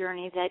not the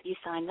journey that you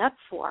signed up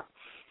for.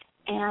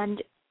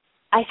 And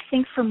I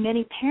think for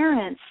many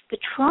parents, the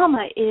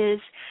trauma is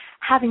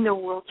having their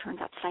world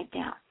turned upside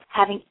down,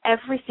 having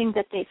everything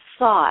that they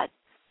thought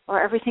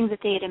or everything that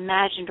they had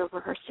imagined or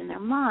rehearsed in their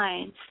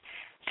minds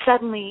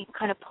suddenly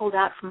kind of pulled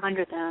out from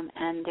under them,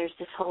 and there's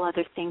this whole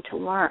other thing to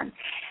learn.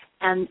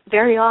 And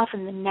very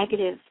often the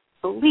negative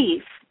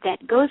belief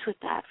that goes with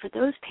that for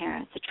those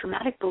parents, the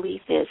traumatic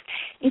belief is,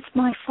 it's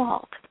my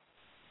fault.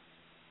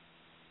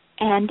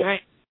 And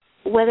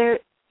whether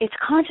it's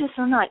conscious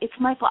or not, it's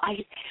my fault.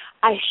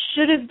 I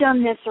should have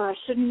done this, or I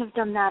shouldn't have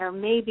done that, or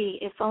maybe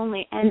if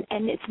only, and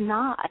it's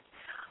not.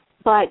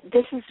 But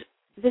this is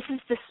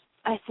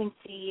I think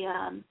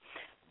the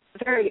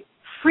very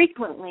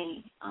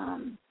frequently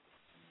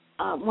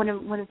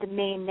one of the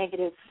main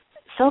negative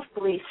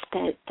self-beliefs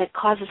that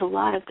causes a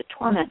lot of the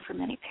torment for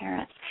many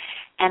parents.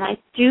 And I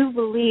do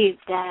believe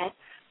that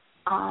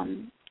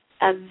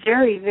a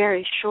very,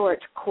 very short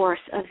course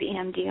of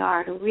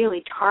EMDR to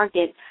really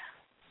target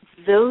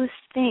those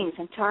things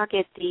and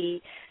target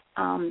the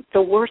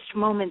worst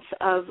moments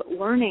of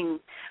learning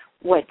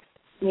what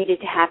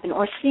needed to happen,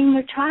 or seeing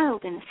their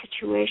child in a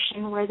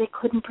situation where they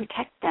couldn't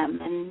protect them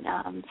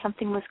and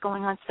something was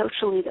going on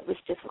socially that was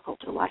difficult,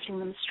 or watching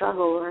them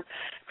struggle, or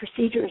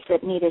procedures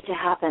that needed to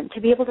happen.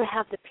 To be able to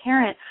have the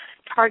parent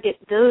target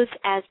those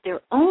as their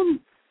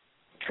own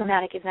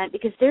traumatic event,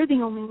 because they're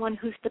the only one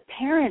who's the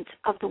parent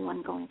of the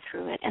one going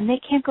through it, and they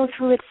can't go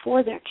through it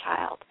for their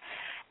child.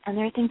 And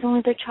there are things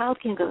only their child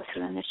can go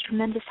through, and there's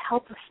tremendous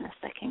helplessness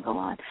that can go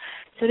on.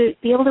 So to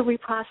be able to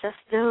reprocess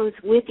those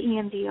with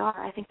EMDR,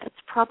 I think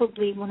that's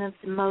probably one of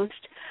the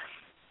most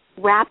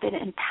rapid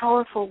and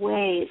powerful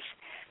ways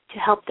to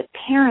help the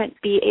parent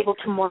be able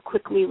to more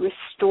quickly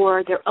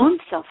restore their own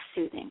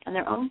self-soothing and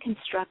their own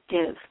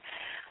constructive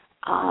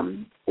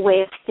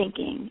way of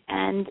thinking.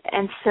 And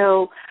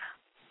so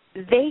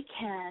they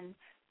can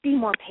be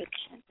more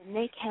patient, and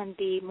they can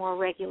be more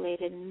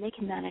regulated, and they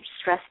can manage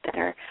stress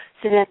better,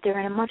 so that they're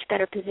in a much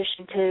better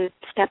position to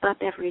step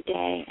up every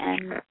day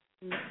and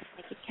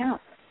make it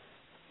count.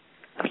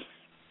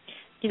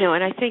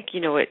 And I think,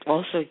 it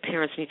also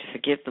parents need to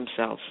forgive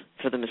themselves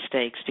for the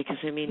mistakes, because,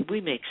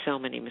 we make so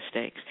many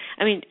mistakes.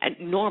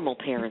 Normal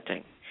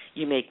parenting,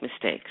 you make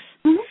mistakes.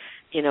 Mm-hmm.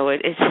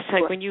 It's just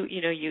like when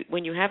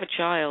you have a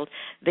child,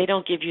 they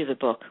don't give you the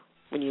book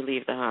when you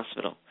leave the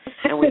hospital.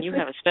 And when you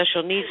have a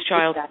special needs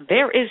child,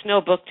 there is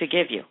no book to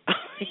give you.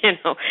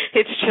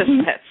 It's just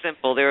that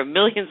simple. There are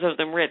millions of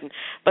them written,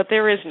 but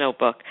there is no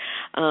book.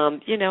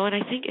 And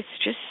I think it's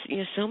just,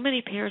 so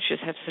many parents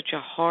just have such a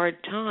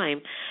hard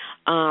time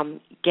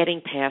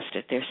getting past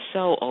it. They're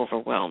so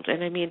overwhelmed.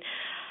 And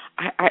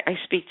I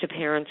speak to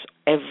parents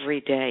every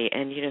day,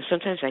 and,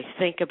 sometimes I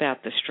think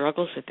about the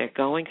struggles that they're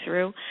going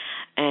through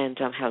and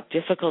how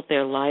difficult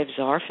their lives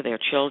are for their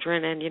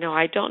children, and,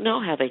 I don't know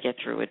how they get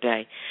through a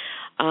day.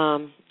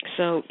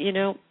 So,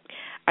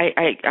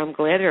 I'm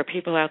glad there are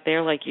people out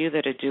there like you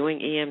that are doing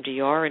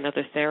EMDR and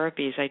other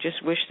therapies. I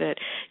just wish that,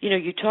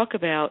 you talk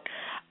about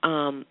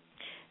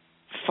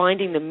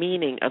finding the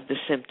meaning of the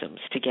symptoms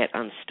to get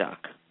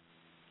unstuck.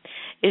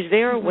 Is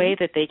there a way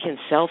that they can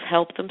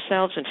self-help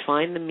themselves and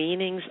find the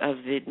meanings of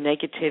the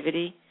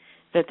negativity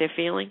that they're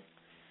feeling?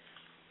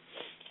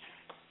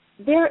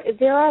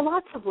 There are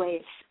lots of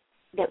ways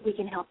that we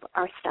can help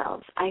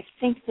ourselves. I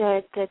think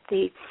that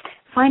the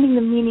finding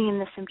the meaning in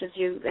the symptoms,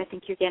 I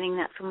think you're getting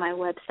that from my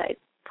website,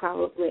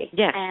 probably.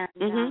 Yes.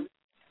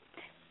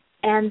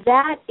 And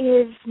that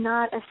is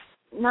not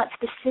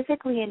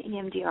specifically an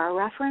EMDR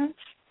reference.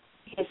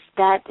 It's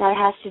that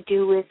has to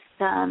do with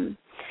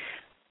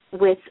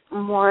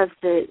more of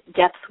the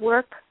depth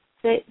work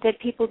that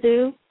people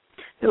do.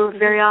 So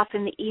very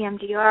often the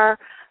EMDR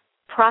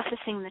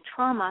processing the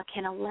trauma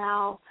can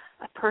allow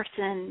a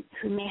person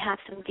who may have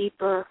some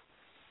deeper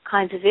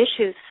kinds of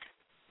issues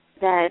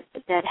that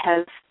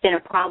have been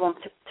a problem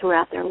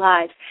throughout their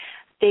lives.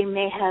 They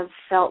may have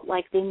felt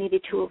like they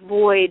needed to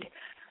avoid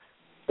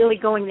really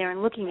going there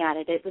and looking at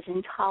it. It was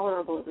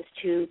intolerable. It was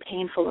too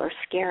painful or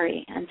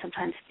scary. And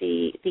sometimes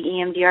the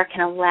EMDR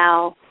can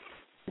allow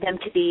them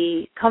to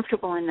be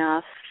comfortable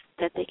enough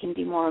that they can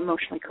be more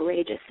emotionally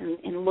courageous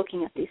in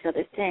looking at these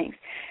other things.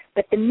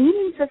 But the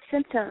meanings of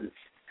symptoms,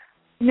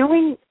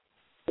 knowing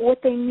what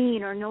they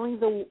mean or knowing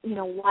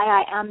why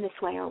I am this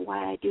way or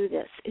why I do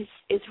this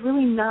is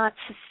really not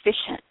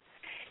sufficient.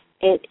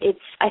 It's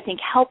I think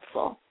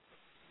helpful,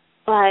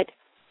 but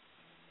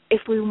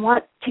if we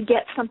want to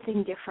get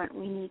something different,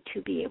 we need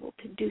to be able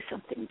to do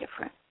something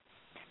different.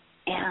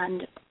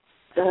 And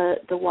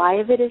the why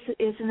of it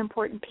is an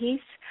important piece,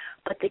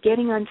 but the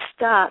getting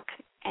unstuck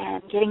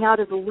and getting out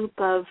of the loop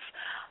of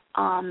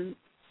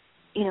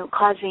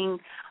causing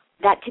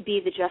that to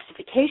be the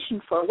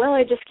justification for, well,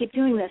 I just keep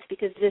doing this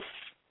because this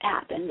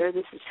happened or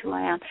this is who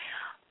I am,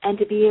 and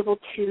to be able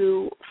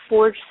to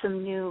forge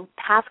some new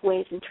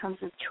pathways in terms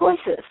of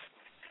choices.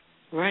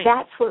 Right.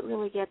 That's what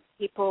really gets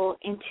people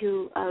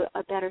into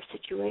a better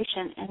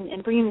situation.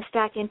 And bringing this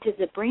back into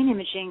the brain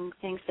imaging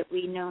things that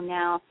we know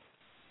now,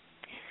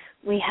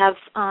 we have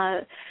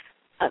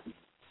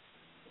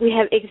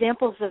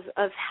examples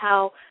of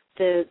how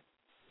the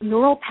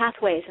neural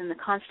pathways and the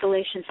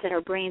constellations that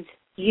our brains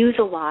use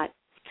a lot,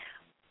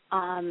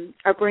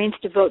 our brains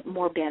devote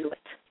more bandwidth.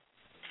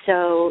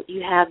 So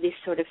you have these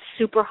sort of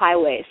super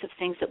highways of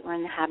things that we're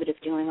in the habit of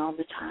doing all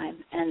the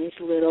time, and these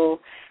little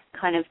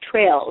kind of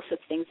trails of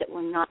things that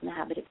we're not in the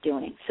habit of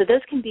doing. So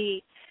those can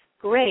be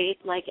great,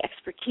 like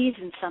expertise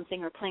in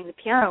something or playing the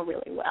piano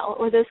really well,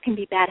 or those can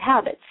be bad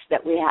habits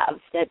that we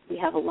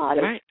have a lot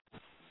of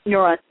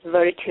neurons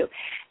devoted to.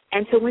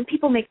 And so when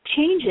people make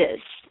changes,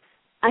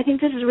 I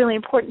think this is really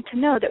important to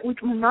know, that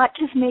we're not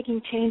just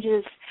making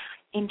changes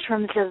in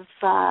terms of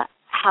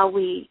how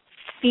we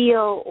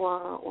feel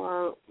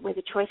or with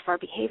a choice of our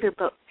behavior,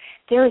 but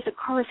there is a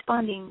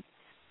corresponding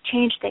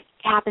change that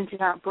happens in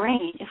our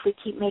brain if we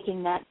keep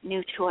making that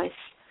new choice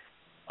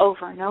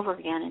over and over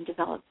again and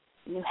develop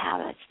new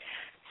habits.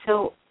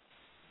 So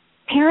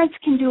parents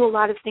can do a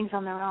lot of things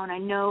on their own. I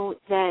know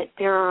that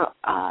there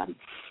are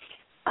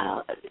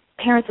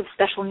parents of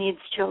special needs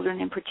children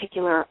in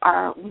particular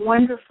are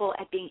wonderful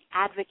at being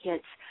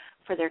advocates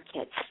for their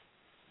kids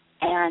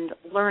and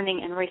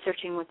learning and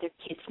researching what their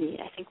kids need.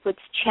 I think what's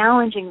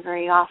challenging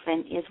very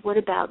often is, what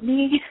about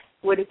me?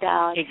 What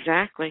about taking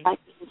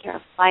care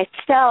of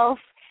myself?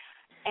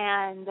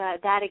 And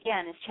that,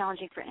 again, is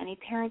challenging for any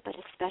parent, but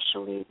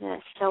especially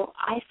this. So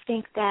I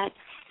think that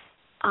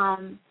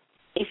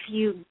if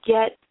you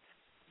get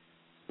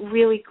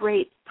really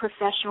great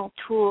professional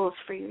tools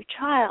for your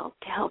child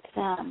to help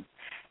them,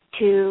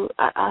 to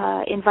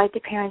invite the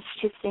parents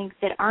to think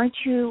that, aren't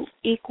you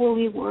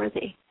equally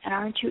worthy and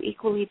aren't you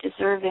equally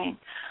deserving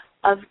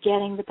of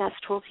getting the best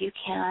tools you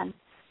can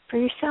for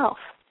yourself?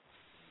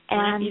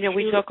 And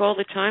we talk all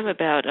the time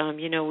about, I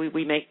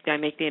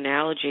make the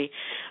analogy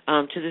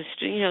to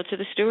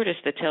the stewardess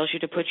that tells you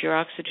to put your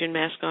oxygen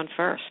mask on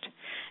first,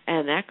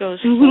 and that goes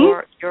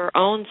for your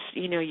own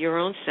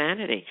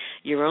sanity,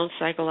 your own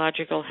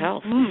psychological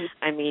health.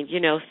 I mean,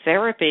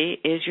 therapy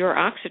is your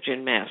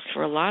oxygen mask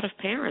for a lot of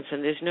parents,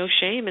 and there's no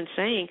shame in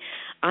saying,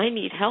 I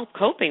need help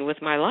coping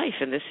with my life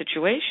in this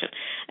situation.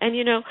 And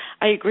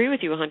I agree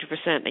with you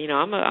 100%.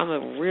 I'm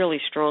a really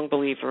strong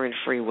believer in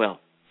free will.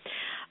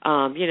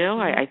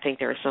 I think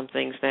there are some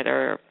things that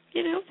are,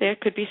 there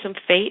could be some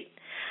fate,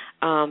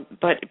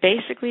 but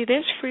basically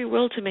there's free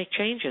will to make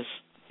changes.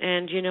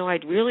 And,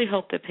 I'd really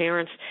hope that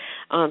parents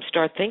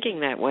start thinking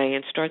that way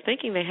and start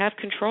thinking they have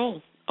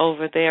control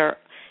over their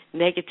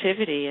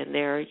negativity and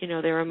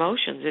their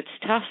emotions. It's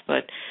tough,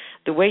 but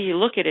the way you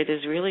look at it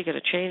is really going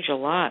to change a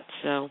lot.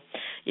 So,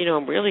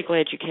 I'm really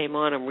glad you came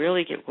on. I'm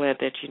really glad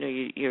that,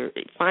 you're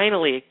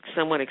finally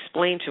someone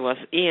explained to us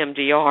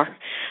EMDR,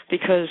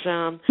 because,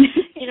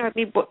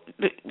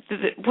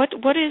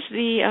 what is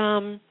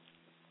the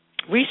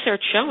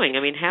research showing? I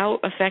mean, how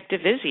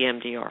effective is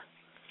EMDR?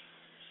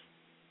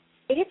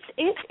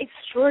 It's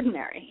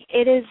extraordinary.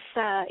 It is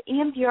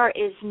EMDR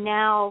is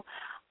now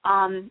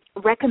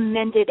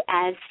recommended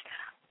as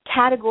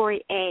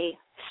Category A,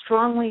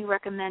 strongly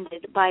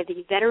recommended by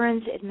the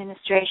Veterans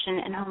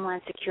Administration and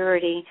Homeland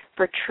Security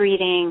for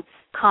treating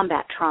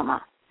combat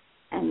trauma.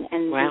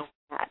 And wow.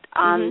 That.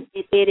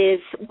 It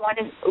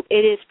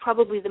is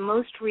probably the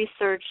most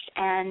researched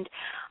and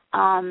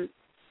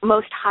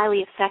most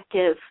highly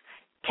effective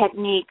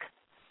technique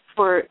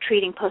for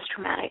treating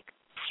post-traumatic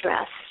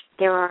stress.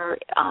 There are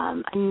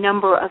a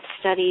number of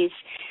studies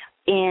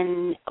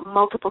in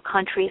multiple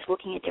countries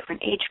looking at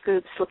different age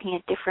groups, looking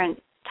at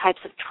different types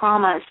of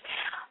traumas.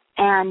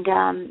 And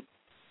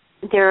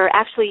there are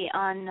actually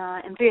on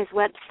EMDR's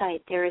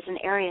website, there is an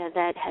area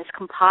that has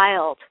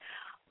compiled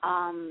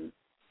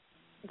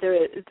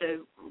the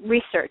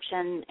research,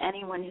 and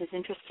anyone who's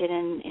interested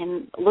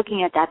in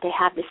looking at that, they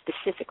have the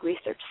specific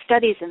research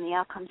studies and the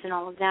outcomes and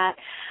all of that.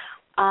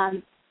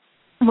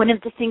 One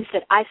of the things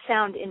that I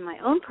found in my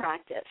own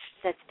practice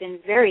that's been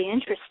very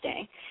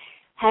interesting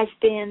has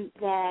been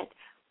that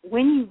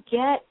when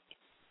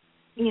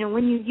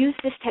you use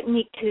this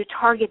technique to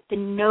target the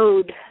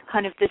node,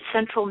 kind of the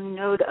central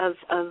node of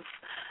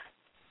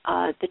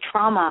the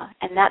trauma,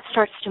 and that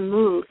starts to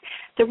move,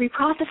 the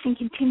reprocessing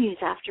continues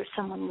after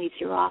someone leaves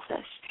your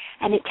office.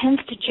 And it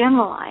tends to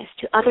generalize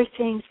to other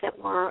things that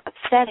were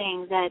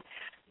upsetting that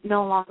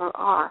no longer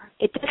are.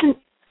 It doesn't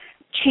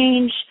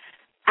change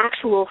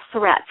actual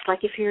threats.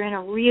 Like if you're in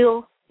a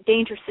real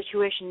dangerous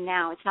situation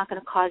now, it's not going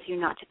to cause you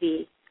not to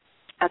be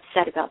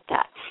upset about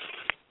that.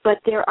 But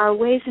there are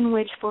ways in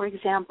which, for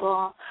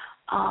example,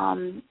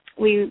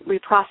 we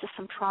reprocessed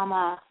some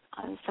trauma.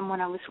 Someone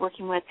I was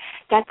working with,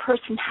 that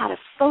person had a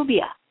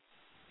phobia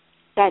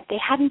that they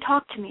hadn't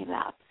talked to me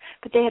about,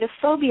 but they had a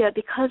phobia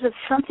because of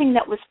something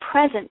that was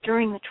present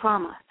during the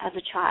trauma as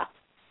a child.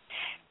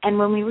 And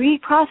when we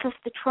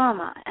reprocessed the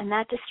trauma and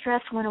that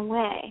distress went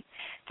away,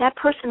 that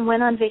person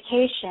went on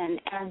vacation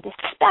and the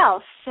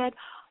spouse said,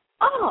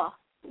 "Oh,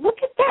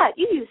 look at that.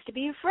 You used to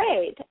be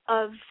afraid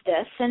of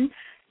this and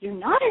you're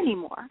not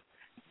anymore.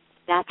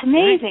 That's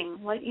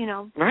amazing. What's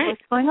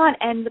going on?"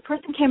 And the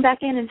person came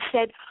back in and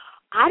said,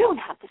 "I don't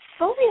have this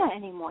phobia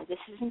anymore. This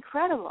is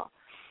incredible."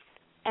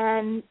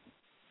 And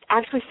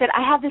actually said,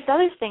 "I have this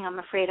other thing I'm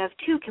afraid of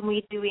too. Can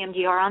we do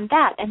EMDR on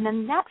that?" And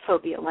then that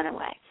phobia went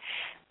away.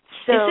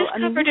 So, is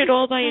this covered at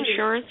all by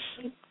insurance?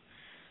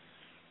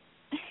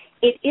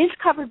 It is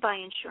covered by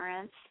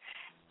insurance.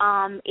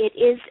 It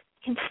is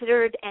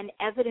considered an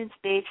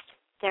evidence-based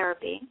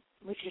therapy,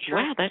 which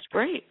insurance wow, that's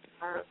great.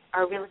 Are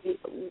really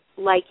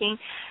liking.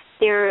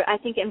 I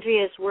think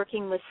EMDR is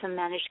working with some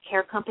managed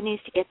care companies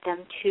to get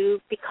them to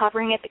be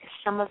covering it because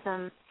some of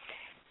them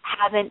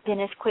haven't been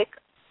as quick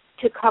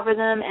to cover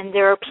them. And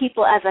there are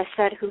people, as I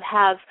said, who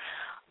have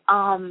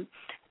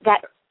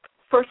that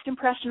first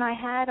impression I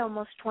had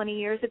almost 20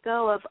 years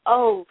ago of,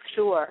 "Oh,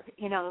 sure,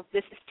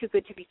 this is too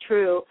good to be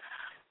true,"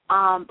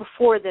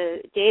 before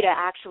the data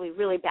actually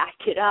really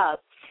backed it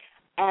up.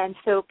 And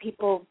so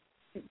people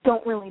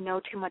don't really know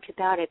too much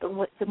about it.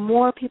 But the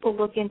more people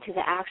look into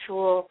the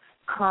actual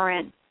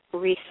current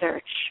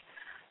research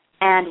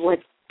and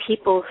what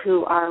people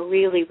who are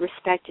really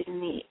respected in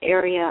the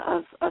area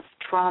of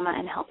trauma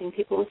and helping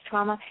people with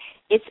trauma,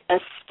 it's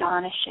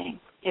astonishing.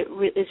 It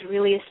is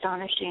really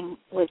astonishing.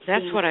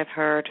 That's what I've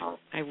heard.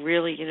 I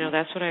really,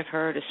 that's what I've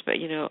heard,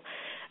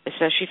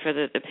 especially for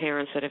the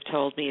parents that have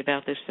told me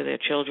about this for their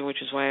children,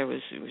 which is why I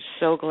was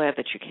so glad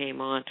that you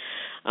came on.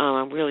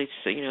 I'm really,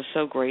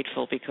 so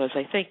grateful because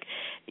I think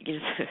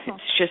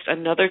it's just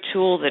another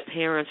tool that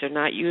parents are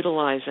not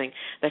utilizing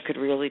that could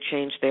really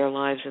change their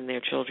lives and their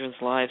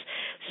children's lives.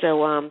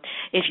 So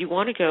if you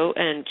want to go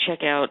and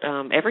check out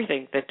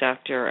everything that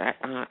Dr.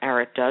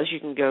 Arutt does, you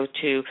can go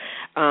to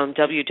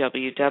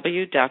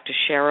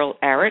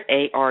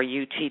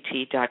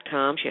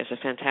www.DrCherylArutt.com. She has a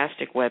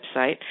fantastic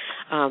website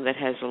that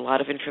has a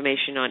lot of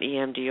information on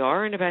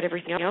EMDR and about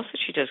everything else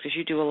that she does, because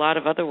you do a lot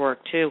of other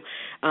work too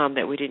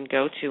that we didn't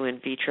go to, in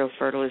vitro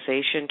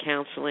fertilization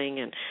counseling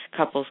and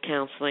couples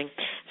counseling.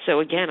 So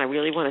again, I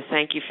really want to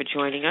thank you for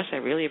joining us. I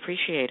really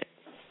appreciate it.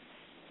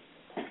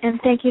 And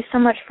thank you so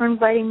much for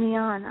inviting me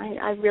on.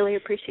 I really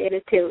appreciate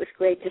it too. It was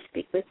great to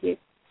speak with you.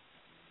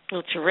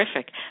 Well,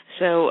 terrific.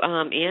 So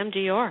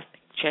EMDR.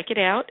 Check it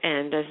out,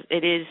 and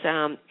it is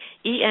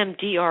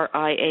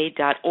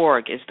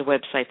EMDRIA.org is the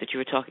website that you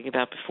were talking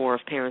about before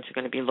if parents are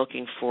going to be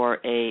looking for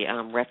a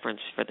reference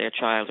for their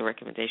child, a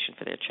recommendation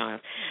for their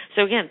child.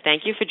 So, again,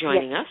 thank you for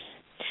joining us.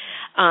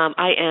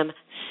 I am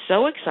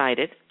so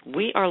excited.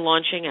 We are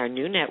launching our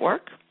new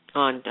network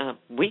on a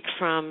week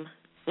from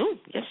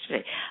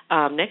yesterday,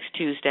 next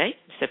Tuesday,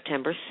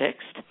 September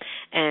 6th,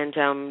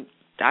 and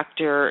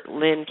Dr.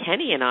 Lynn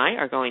Kenny and I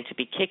are going to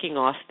be kicking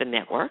off the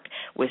network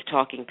with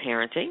Talking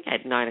Parenting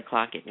at 9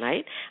 o'clock at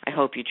night. I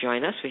hope you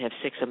join us. We have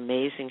 6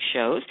 amazing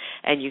shows,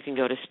 and you can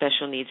go to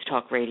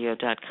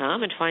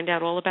specialneedstalkradio.com and find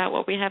out all about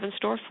what we have in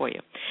store for you.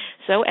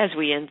 So as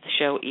we end the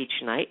show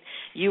each night,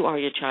 you are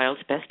your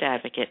child's best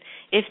advocate.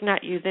 If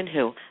not you, then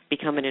who?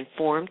 Become an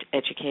informed,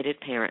 educated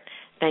parent.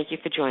 Thank you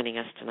for joining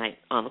us tonight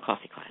on the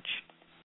Coffee Klatch.